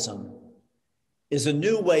baptism is a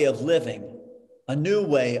new way of living, a new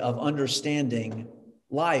way of understanding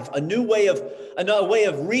life, a way of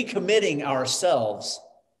recommitting ourselves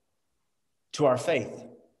to our faith.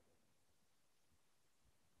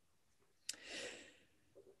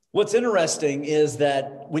 What's interesting is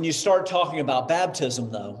that when you start talking about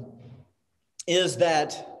baptism, though, is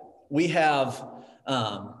that we have,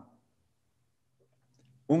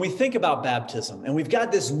 when we think about baptism, and we've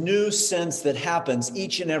got this new sense that happens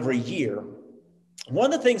each and every year,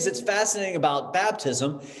 one of the things that's fascinating about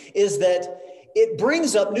baptism is that it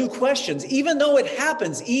brings up new questions, even though it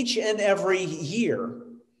happens each and every year.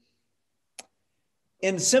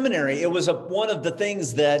 In seminary, it was one of the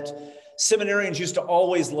things that seminarians used to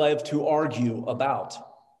always love to argue about.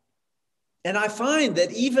 And I find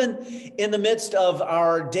that even in the midst of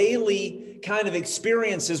our daily kind of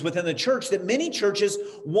experiences within the church, that many churches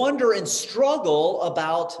wonder and struggle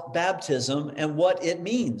about baptism and what it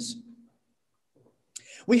means.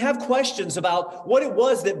 We have questions about what it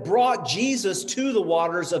was that brought Jesus to the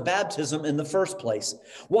waters of baptism in the first place.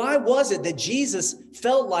 Why was it that Jesus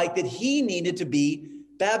felt like that he needed to be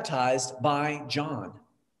baptized by John?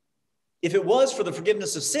 If it was for the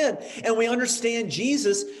forgiveness of sin, and we understand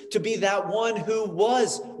Jesus to be that one who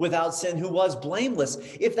was without sin, who was blameless,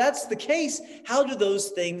 if that's the case, how do those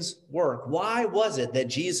things work? Why was it that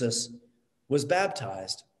Jesus was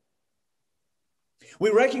baptized? We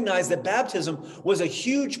recognize that baptism was a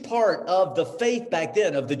huge part of the faith back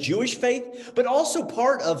then, of the Jewish faith, but also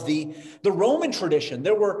part of the Roman tradition.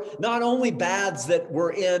 There were not only baths that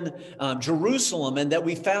were in Jerusalem and that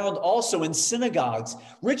we found also in synagogues,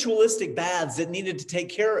 ritualistic baths that needed to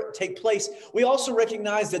take place. We also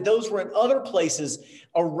recognize that those were in other places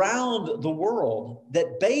around the world,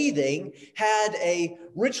 that bathing had a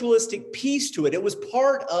ritualistic piece to it. It was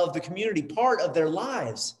part of the community, part of their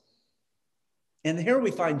lives. And here we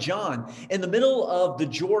find John in the middle of the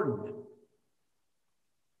Jordan,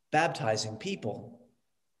 baptizing people.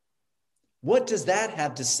 What does that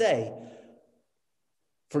have to say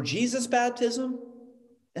for Jesus' baptism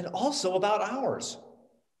and also about ours?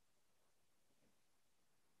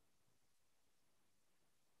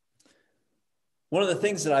 One of the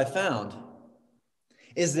things that I found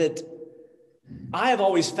is that I have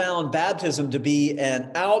always found baptism to be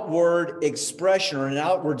an outward expression or an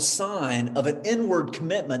outward sign of an inward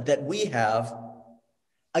commitment that we have,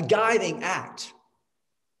 a guiding act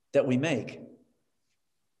that we make.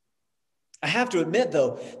 I have to admit,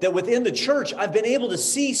 though, that within the church, I've been able to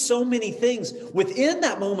see so many things within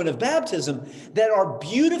that moment of baptism that are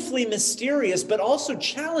beautifully mysterious, but also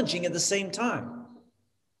challenging at the same time.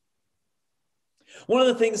 One of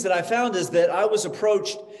the things that I found is that I was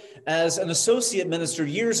approached as an associate minister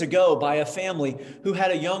years ago by a family who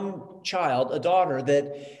had a young child, a daughter,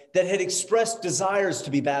 that had expressed desires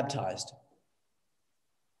to be baptized.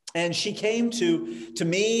 And she came to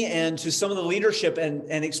me and to some of the leadership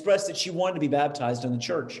and expressed that she wanted to be baptized in the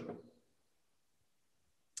church.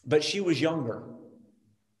 But she was younger.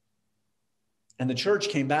 And the church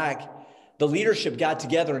came back. The leadership got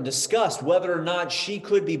together and discussed whether or not she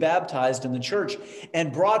could be baptized in the church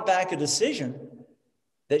and brought back a decision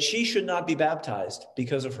that she should not be baptized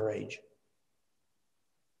because of her age.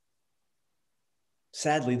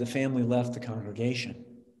 Sadly, the family left the congregation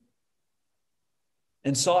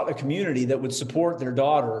and sought a community that would support their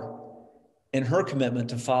daughter in her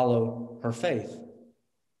commitment to follow her faith.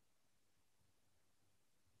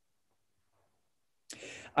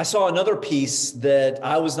 I saw another piece that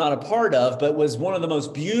I was not a part of, but was one of the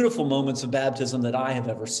most beautiful moments of baptism that I have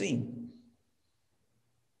ever seen.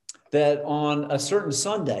 That on a certain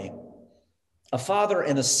Sunday, a father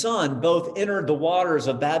and a son both entered the waters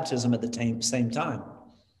of baptism at the same time.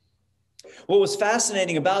 What was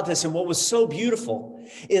fascinating about this and what was so beautiful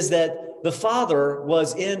is that the father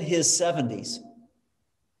was in his 70s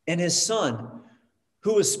and his son,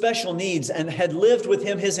 who was special needs and had lived with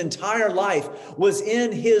him his entire life, was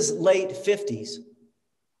in his late 50s.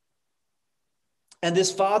 And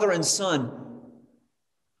this father and son,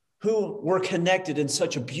 who were connected in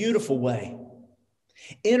such a beautiful way,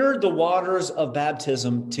 entered the waters of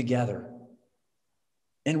baptism together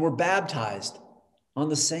and were baptized on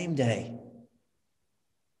the same day.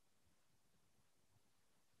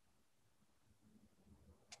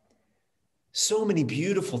 So many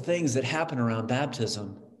beautiful things that happen around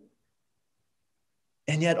baptism.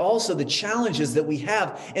 And yet also the challenges that we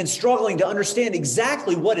have in struggling to understand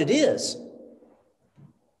exactly what it is.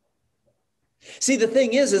 See, the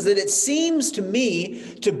thing is that it seems to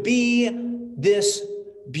me to be this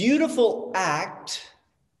beautiful act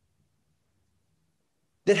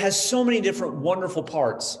that has so many different wonderful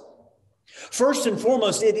parts. First and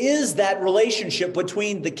foremost, it is that relationship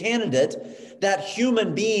between the candidate, that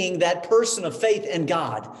human being, that person of faith, and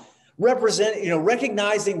God.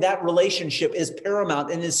 Recognizing that relationship is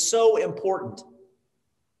paramount and is so important.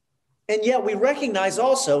 And yet we recognize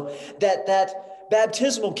also that that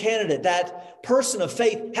baptismal candidate, that person of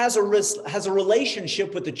faith, has a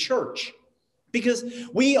relationship with the church, because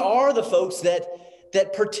we are the folks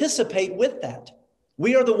that participate with that.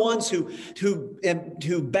 We are the ones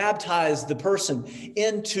who baptize the person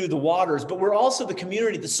into the waters, but we're also the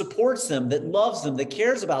community that supports them, that loves them, that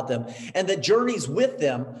cares about them, and that journeys with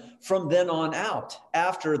them from then on out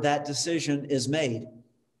after that decision is made.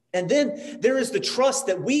 And then there is the trust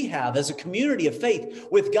that we have as a community of faith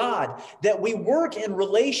with God, that we work in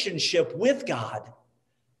relationship with God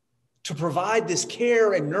to provide this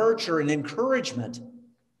care and nurture and encouragement,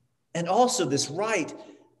 and also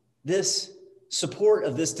this support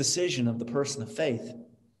of this decision of the person of faith.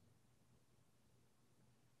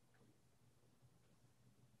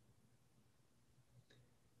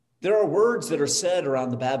 There are words that are said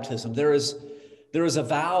around the baptism. There is a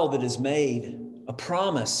vow that is made, a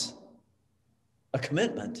promise, a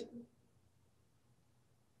commitment.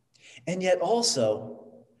 And yet also,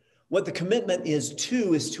 what the commitment is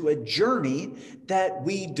to a journey that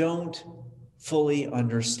we don't fully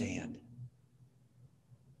understand.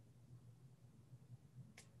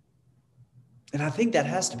 And I think that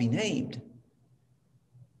has to be named.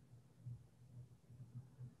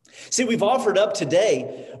 See, we've offered up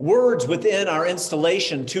today words within our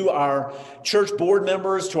installation to our church board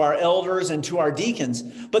members, to our elders, and to our deacons.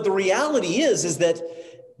 But the reality is that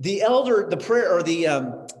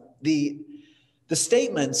the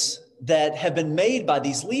statements that have been made by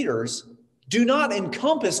these leaders do not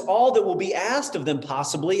encompass all that will be asked of them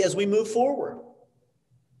possibly as we move forward.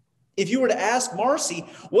 If you were to ask Marcy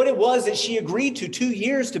what it was that she agreed to 2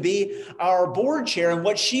 years to be our board chair and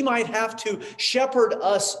what she might have to shepherd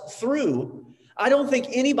us through, I don't think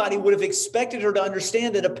anybody would have expected her to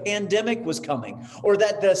understand that a pandemic was coming, or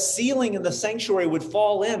that the ceiling in the sanctuary would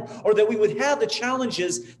fall in, or that we would have the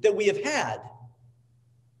challenges that we have had.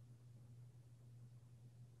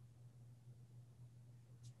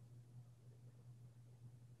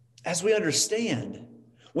 As we understand,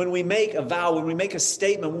 when we make a vow, when we make a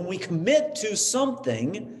statement, when we commit to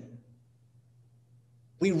something,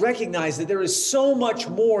 we recognize that there is so much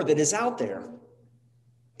more that is out there.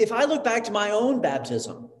 If I look back to my own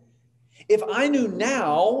baptism, if I knew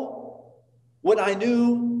now what I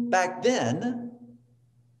knew back then,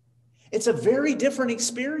 it's a very different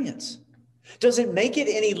experience. Does it make it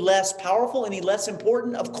any less powerful, any less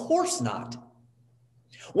important? Of course not.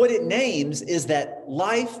 What it names is that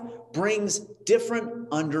life brings different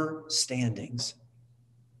understandings.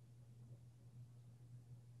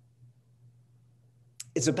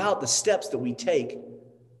 It's about the steps that we take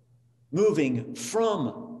moving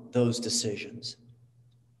from those decisions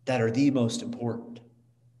that are the most important.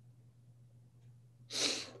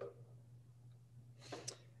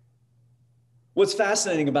 What's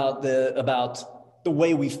fascinating about the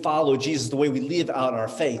way we follow Jesus, the way we live out our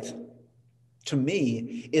faith, to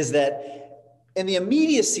me, is that in the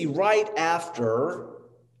immediacy right after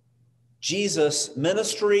Jesus'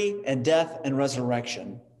 ministry and death and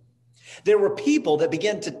resurrection, there were people that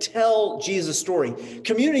began to tell Jesus' story,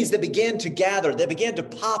 communities that began to gather, that began to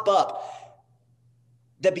pop up,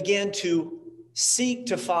 that began to seek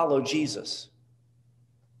to follow Jesus.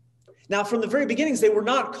 Now, from the very beginnings, they were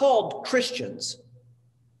not called Christians.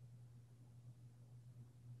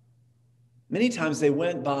 Many times they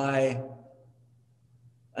went by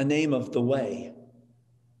a name of the way.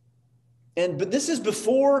 But this is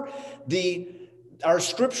before our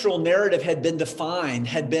scriptural narrative had been defined,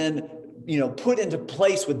 had been, put into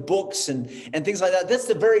place with books and things like that. That's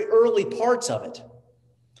the very early parts of it.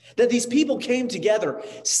 That these people came together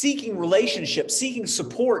seeking relationship, seeking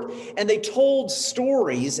support, and they told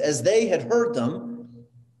stories as they had heard them,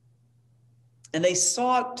 and they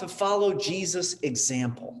sought to follow Jesus'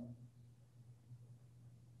 example.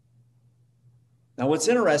 Now, what's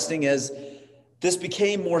interesting is this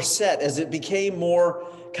became more set, as it became more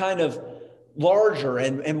kind of larger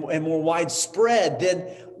and more widespread, then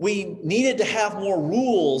we needed to have more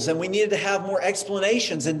rules and we needed to have more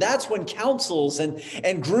explanations. And that's when councils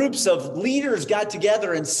and groups of leaders got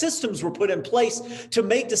together and systems were put in place to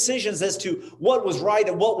make decisions as to what was right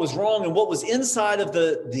and what was wrong and what was inside of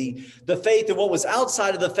the faith and what was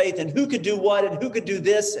outside of the faith and who could do what and who could do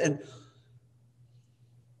this.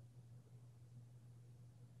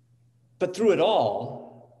 But through it all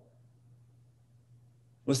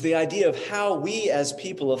was the idea of how we as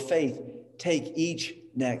people of faith take each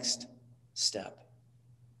next step.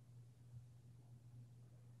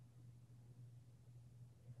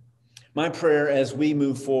 My prayer as we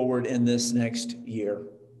move forward in this next year,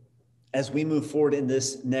 as we move forward in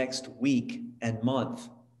this next week and month,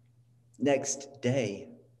 next day,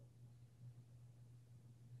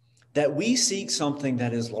 that we seek something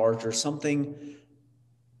that is larger, something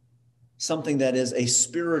that is a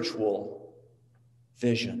spiritual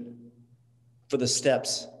vision for the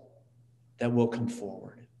steps that will come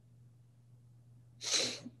forward.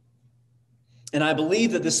 And I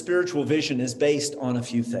believe that this spiritual vision is based on a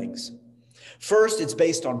few things. First, it's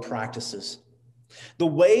based on practices. The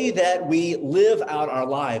way that we live out our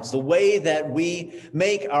lives, the way that we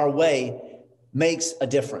make our way makes a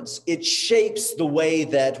difference. It shapes the way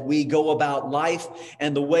that we go about life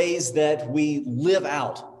and the ways that we live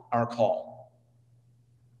out our call.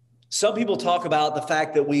 Some people talk about the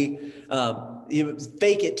fact that we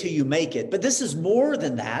fake it till you make it, but this is more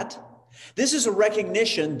than that. This is a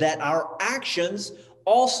recognition that our actions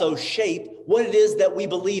also shape what it is that we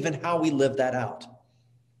believe and how we live that out.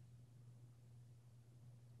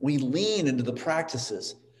 We lean into the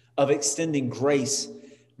practices of extending grace,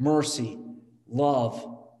 mercy,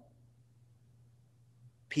 love,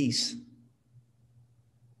 peace.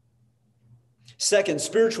 Second,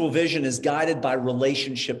 spiritual vision is guided by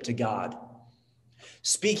relationship to God,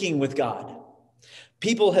 speaking with God.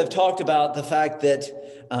 People have talked about the fact that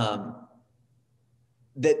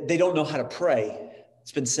they don't know how to pray.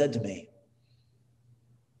 It's been said to me.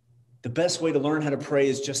 The best way to learn how to pray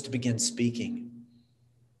is just to begin speaking.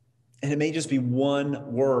 And it may just be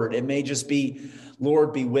one word. It may just be,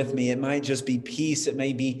 Lord, be with me. It might just be peace. It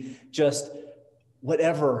may be just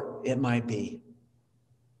whatever it might be.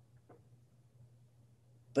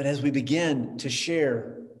 But as we begin to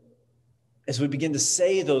share, as we begin to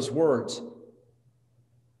say those words,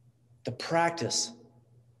 the practice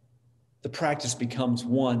becomes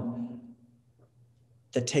one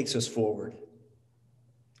that takes us forward.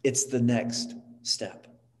 It's the next step.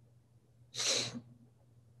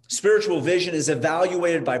 Spiritual vision is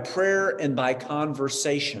evaluated by prayer and by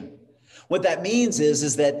conversation. What that means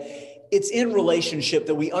is that it's in relationship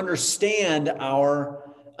that we understand our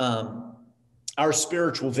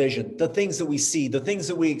spiritual vision, the things that we see, the things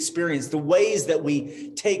that we experience, the ways that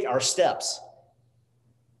we take our steps,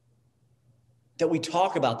 that we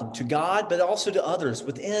talk about them to God, but also to others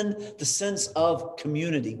within the sense of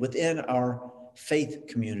community, within our faith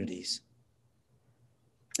communities.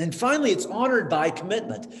 And finally, it's honored by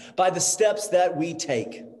commitment, by the steps that we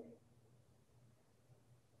take.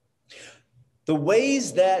 The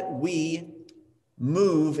ways that we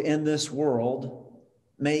move in this world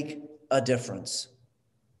make a difference.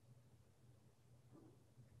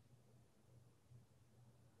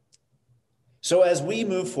 So as we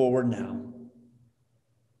move forward now,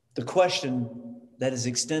 the question that is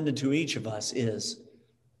extended to each of us is,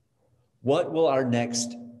 what will our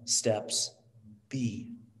next steps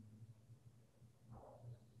be?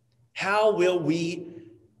 How will we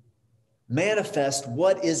manifest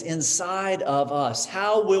what is inside of us?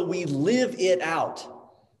 How will we live it out?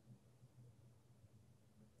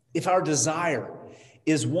 If our desire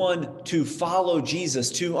is one to follow Jesus,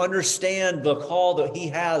 to understand the call that he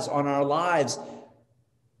has on our lives,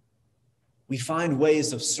 we find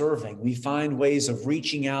ways of serving. We find ways of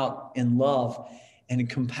reaching out in love and in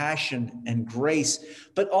compassion and grace,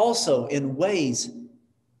 but also in ways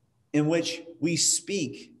in which we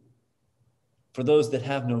speak for those that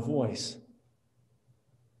have no voice.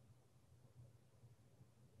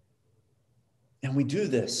 And we do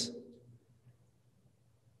this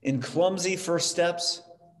in clumsy first steps,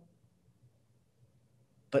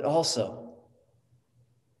 but also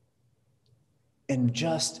in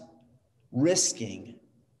just risking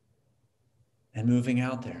and moving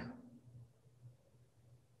out there.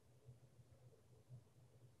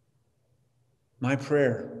 My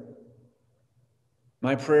prayer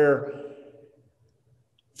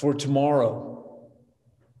for tomorrow,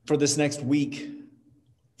 for this next week,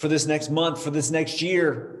 for this next month, for this next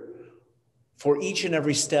year, for each and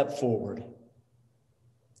every step forward,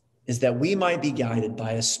 is that we might be guided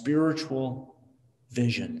by a spiritual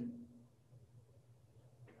vision,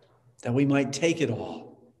 that we might take it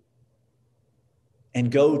all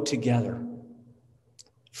and go together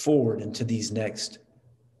forward into these next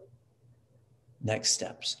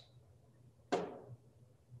steps.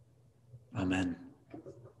 Amen.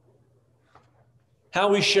 How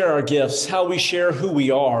we share our gifts, how we share who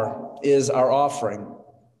we are is our offering.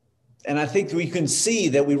 And I think we can see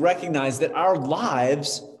that we recognize that our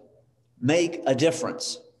lives make a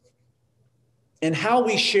difference. And how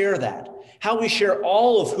we share that, how we share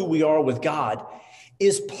all of who we are with God,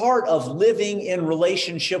 is part of living in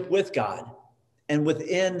relationship with God and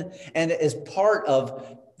is part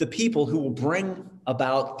of the people who will bring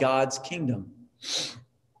about God's kingdom.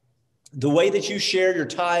 The way that you share your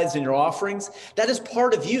tithes and your offerings, that is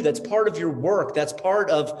part of you. That's part of your work. That's part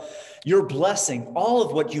of your blessing. All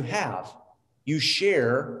of what you have, you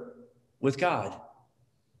share with God.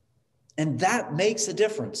 And that makes a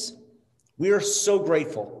difference. We are so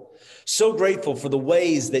grateful for the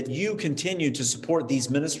ways that you continue to support these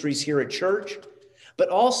ministries here at church, but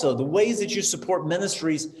also the ways that you support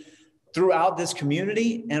ministries throughout this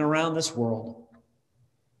community and around this world.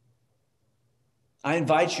 I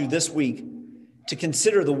invite you this week to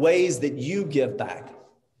consider the ways that you give back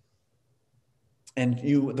and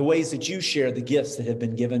the ways that you share the gifts that have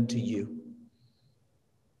been given to you.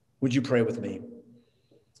 Would you pray with me?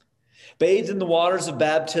 Bathed in the waters of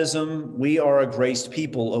baptism, we are a graced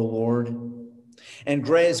people, O Lord. And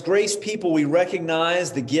as graced people, we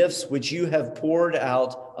recognize the gifts which you have poured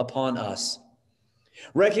out upon us.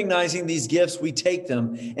 Recognizing these gifts, we take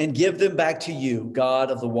them and give them back to you,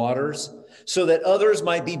 God of the waters, so that others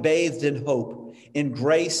might be bathed in hope, in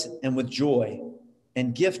grace, and with joy,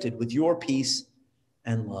 and gifted with your peace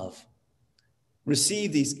and love.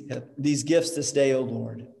 Receive these gifts this day, O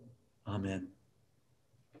Lord. Amen.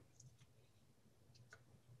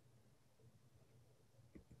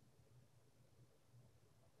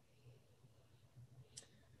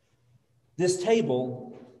 This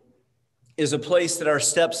table is a place that our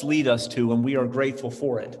steps lead us to, and we are grateful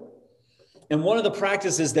for it. And one of the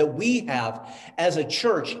practices that we have as a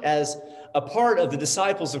church, as a part of the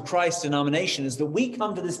Disciples of Christ denomination, is that we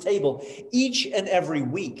come to this table each and every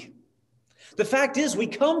week. The fact is, we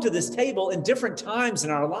come to this table in different times in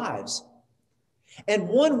our lives. And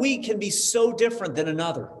one week can be so different than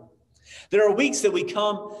another. There are weeks that we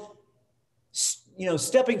come,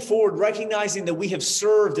 stepping forward, recognizing that we have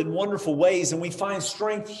served in wonderful ways, and we find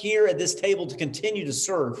strength here at this table to continue to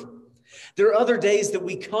serve. There are other days that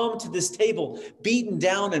we come to this table beaten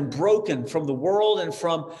down and broken from the world and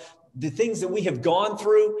from the things that we have gone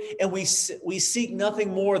through, and we seek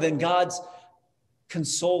nothing more than God's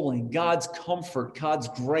consoling, God's comfort, God's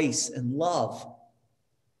grace and love.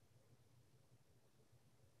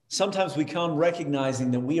 Sometimes we come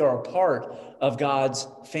recognizing that we are a part of God's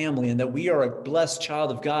family and that we are a blessed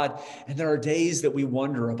child of God, and there are days that we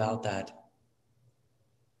wonder about that.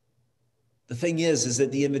 The thing is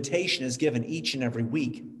that the invitation is given each and every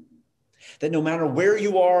week, that no matter where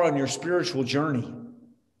you are on your spiritual journey,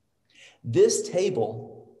 this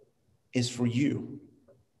table is for you.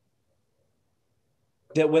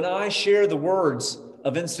 That when I share the words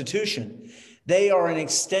of institution, they are an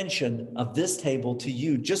extension of this table to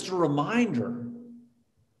you, just a reminder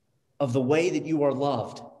of the way that you are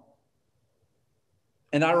loved.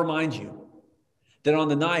 And I remind you that on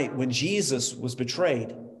the night when Jesus was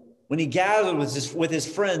betrayed, when he gathered with his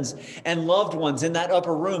friends and loved ones in that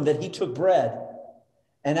upper room, that he took bread,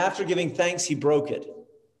 and after giving thanks, he broke it.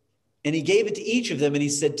 And he gave it to each of them, and he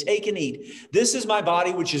said, "Take and eat. This is my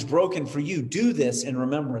body, which is broken for you. Do this in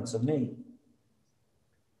remembrance of me."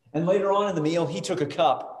 And later on in the meal, he took a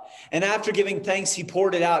cup, and after giving thanks, he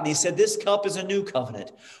poured it out, and he said, "This cup is a new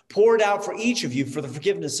covenant, poured out for each of you for the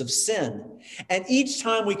forgiveness of sin." And each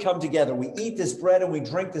time we come together, we eat this bread and we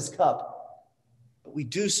drink this cup, but we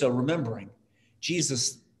do so remembering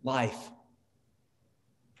Jesus' life,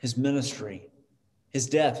 his ministry, his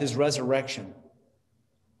death, his resurrection,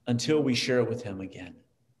 until we share it with him again.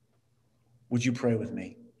 Would you pray with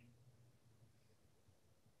me?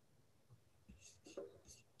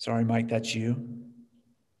 Sorry, Mike, that's you.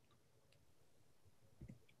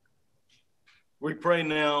 We pray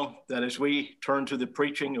now that as we turn to the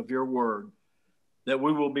preaching of your word, that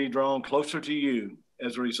we will be drawn closer to you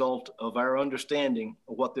as a result of our understanding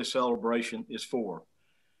of what this celebration is for.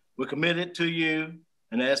 We commit it to you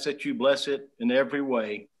and ask that you bless it in every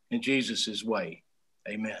way, in Jesus' way.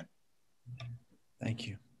 Amen. Thank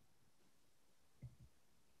you.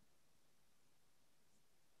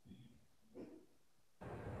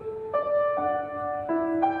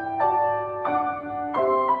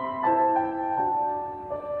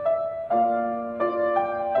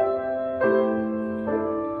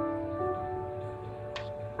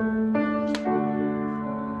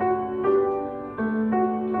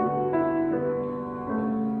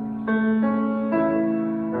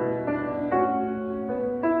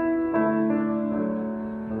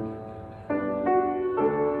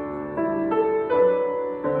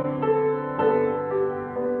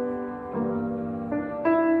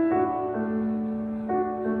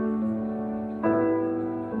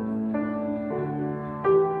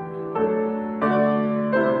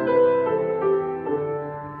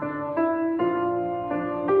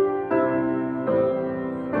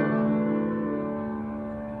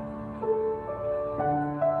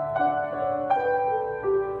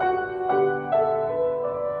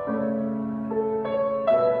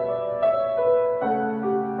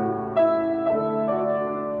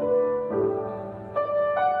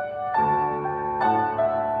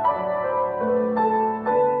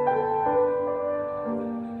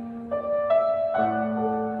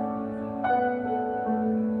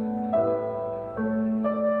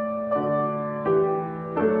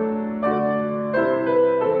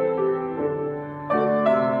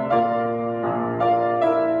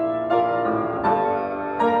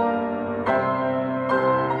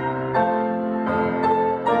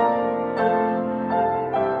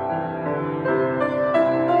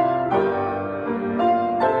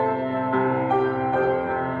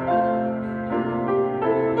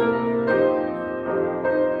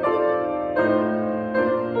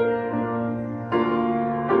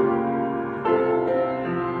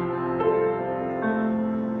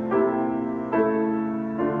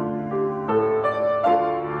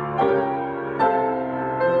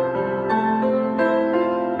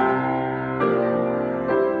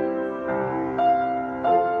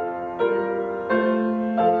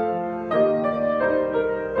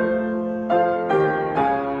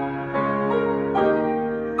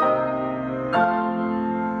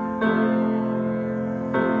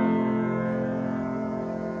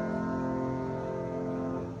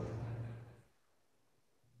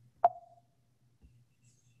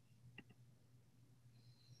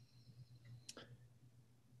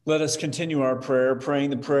 Let us continue our prayer, praying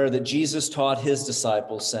the prayer that Jesus taught his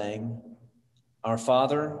disciples, saying, Our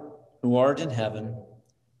Father, who art in heaven,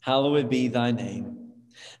 hallowed be thy name.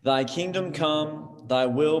 Thy kingdom come, thy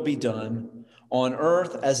will be done, on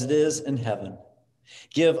earth as it is in heaven.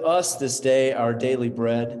 Give us this day our daily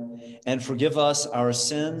bread, and forgive us our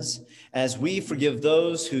sins, as we forgive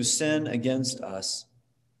those who sin against us.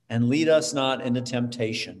 And lead us not into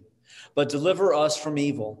temptation, but deliver us from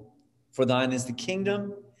evil. For thine is the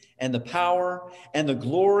kingdom, and the power, and the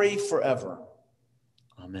glory forever.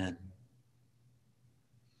 Amen.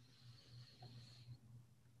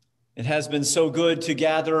 It has been so good to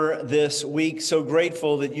gather this week. So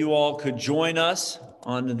grateful that you all could join us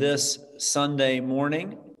on this Sunday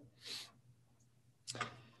morning.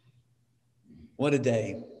 What a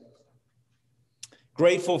day.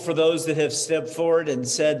 Grateful for those that have stepped forward and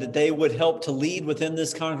said that they would help to lead within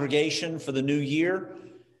this congregation for the new year.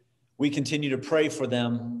 We continue to pray for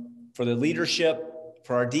them, for the leadership,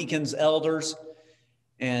 for our deacons, elders,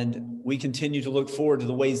 and we continue to look forward to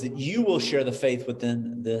the ways that you will share the faith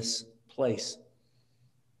within this place.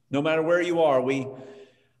 No matter where you are, we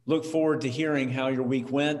look forward to hearing how your week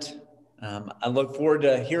went. I look forward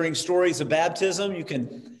to hearing stories of baptism. You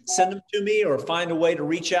can send them to me or find a way to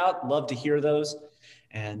reach out. Love to hear those,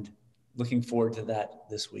 and looking forward to that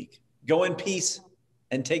this week. Go in peace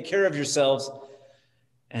and take care of yourselves,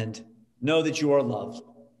 and know that you are loved.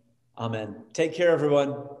 Amen. Take care,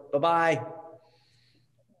 everyone. Bye-bye.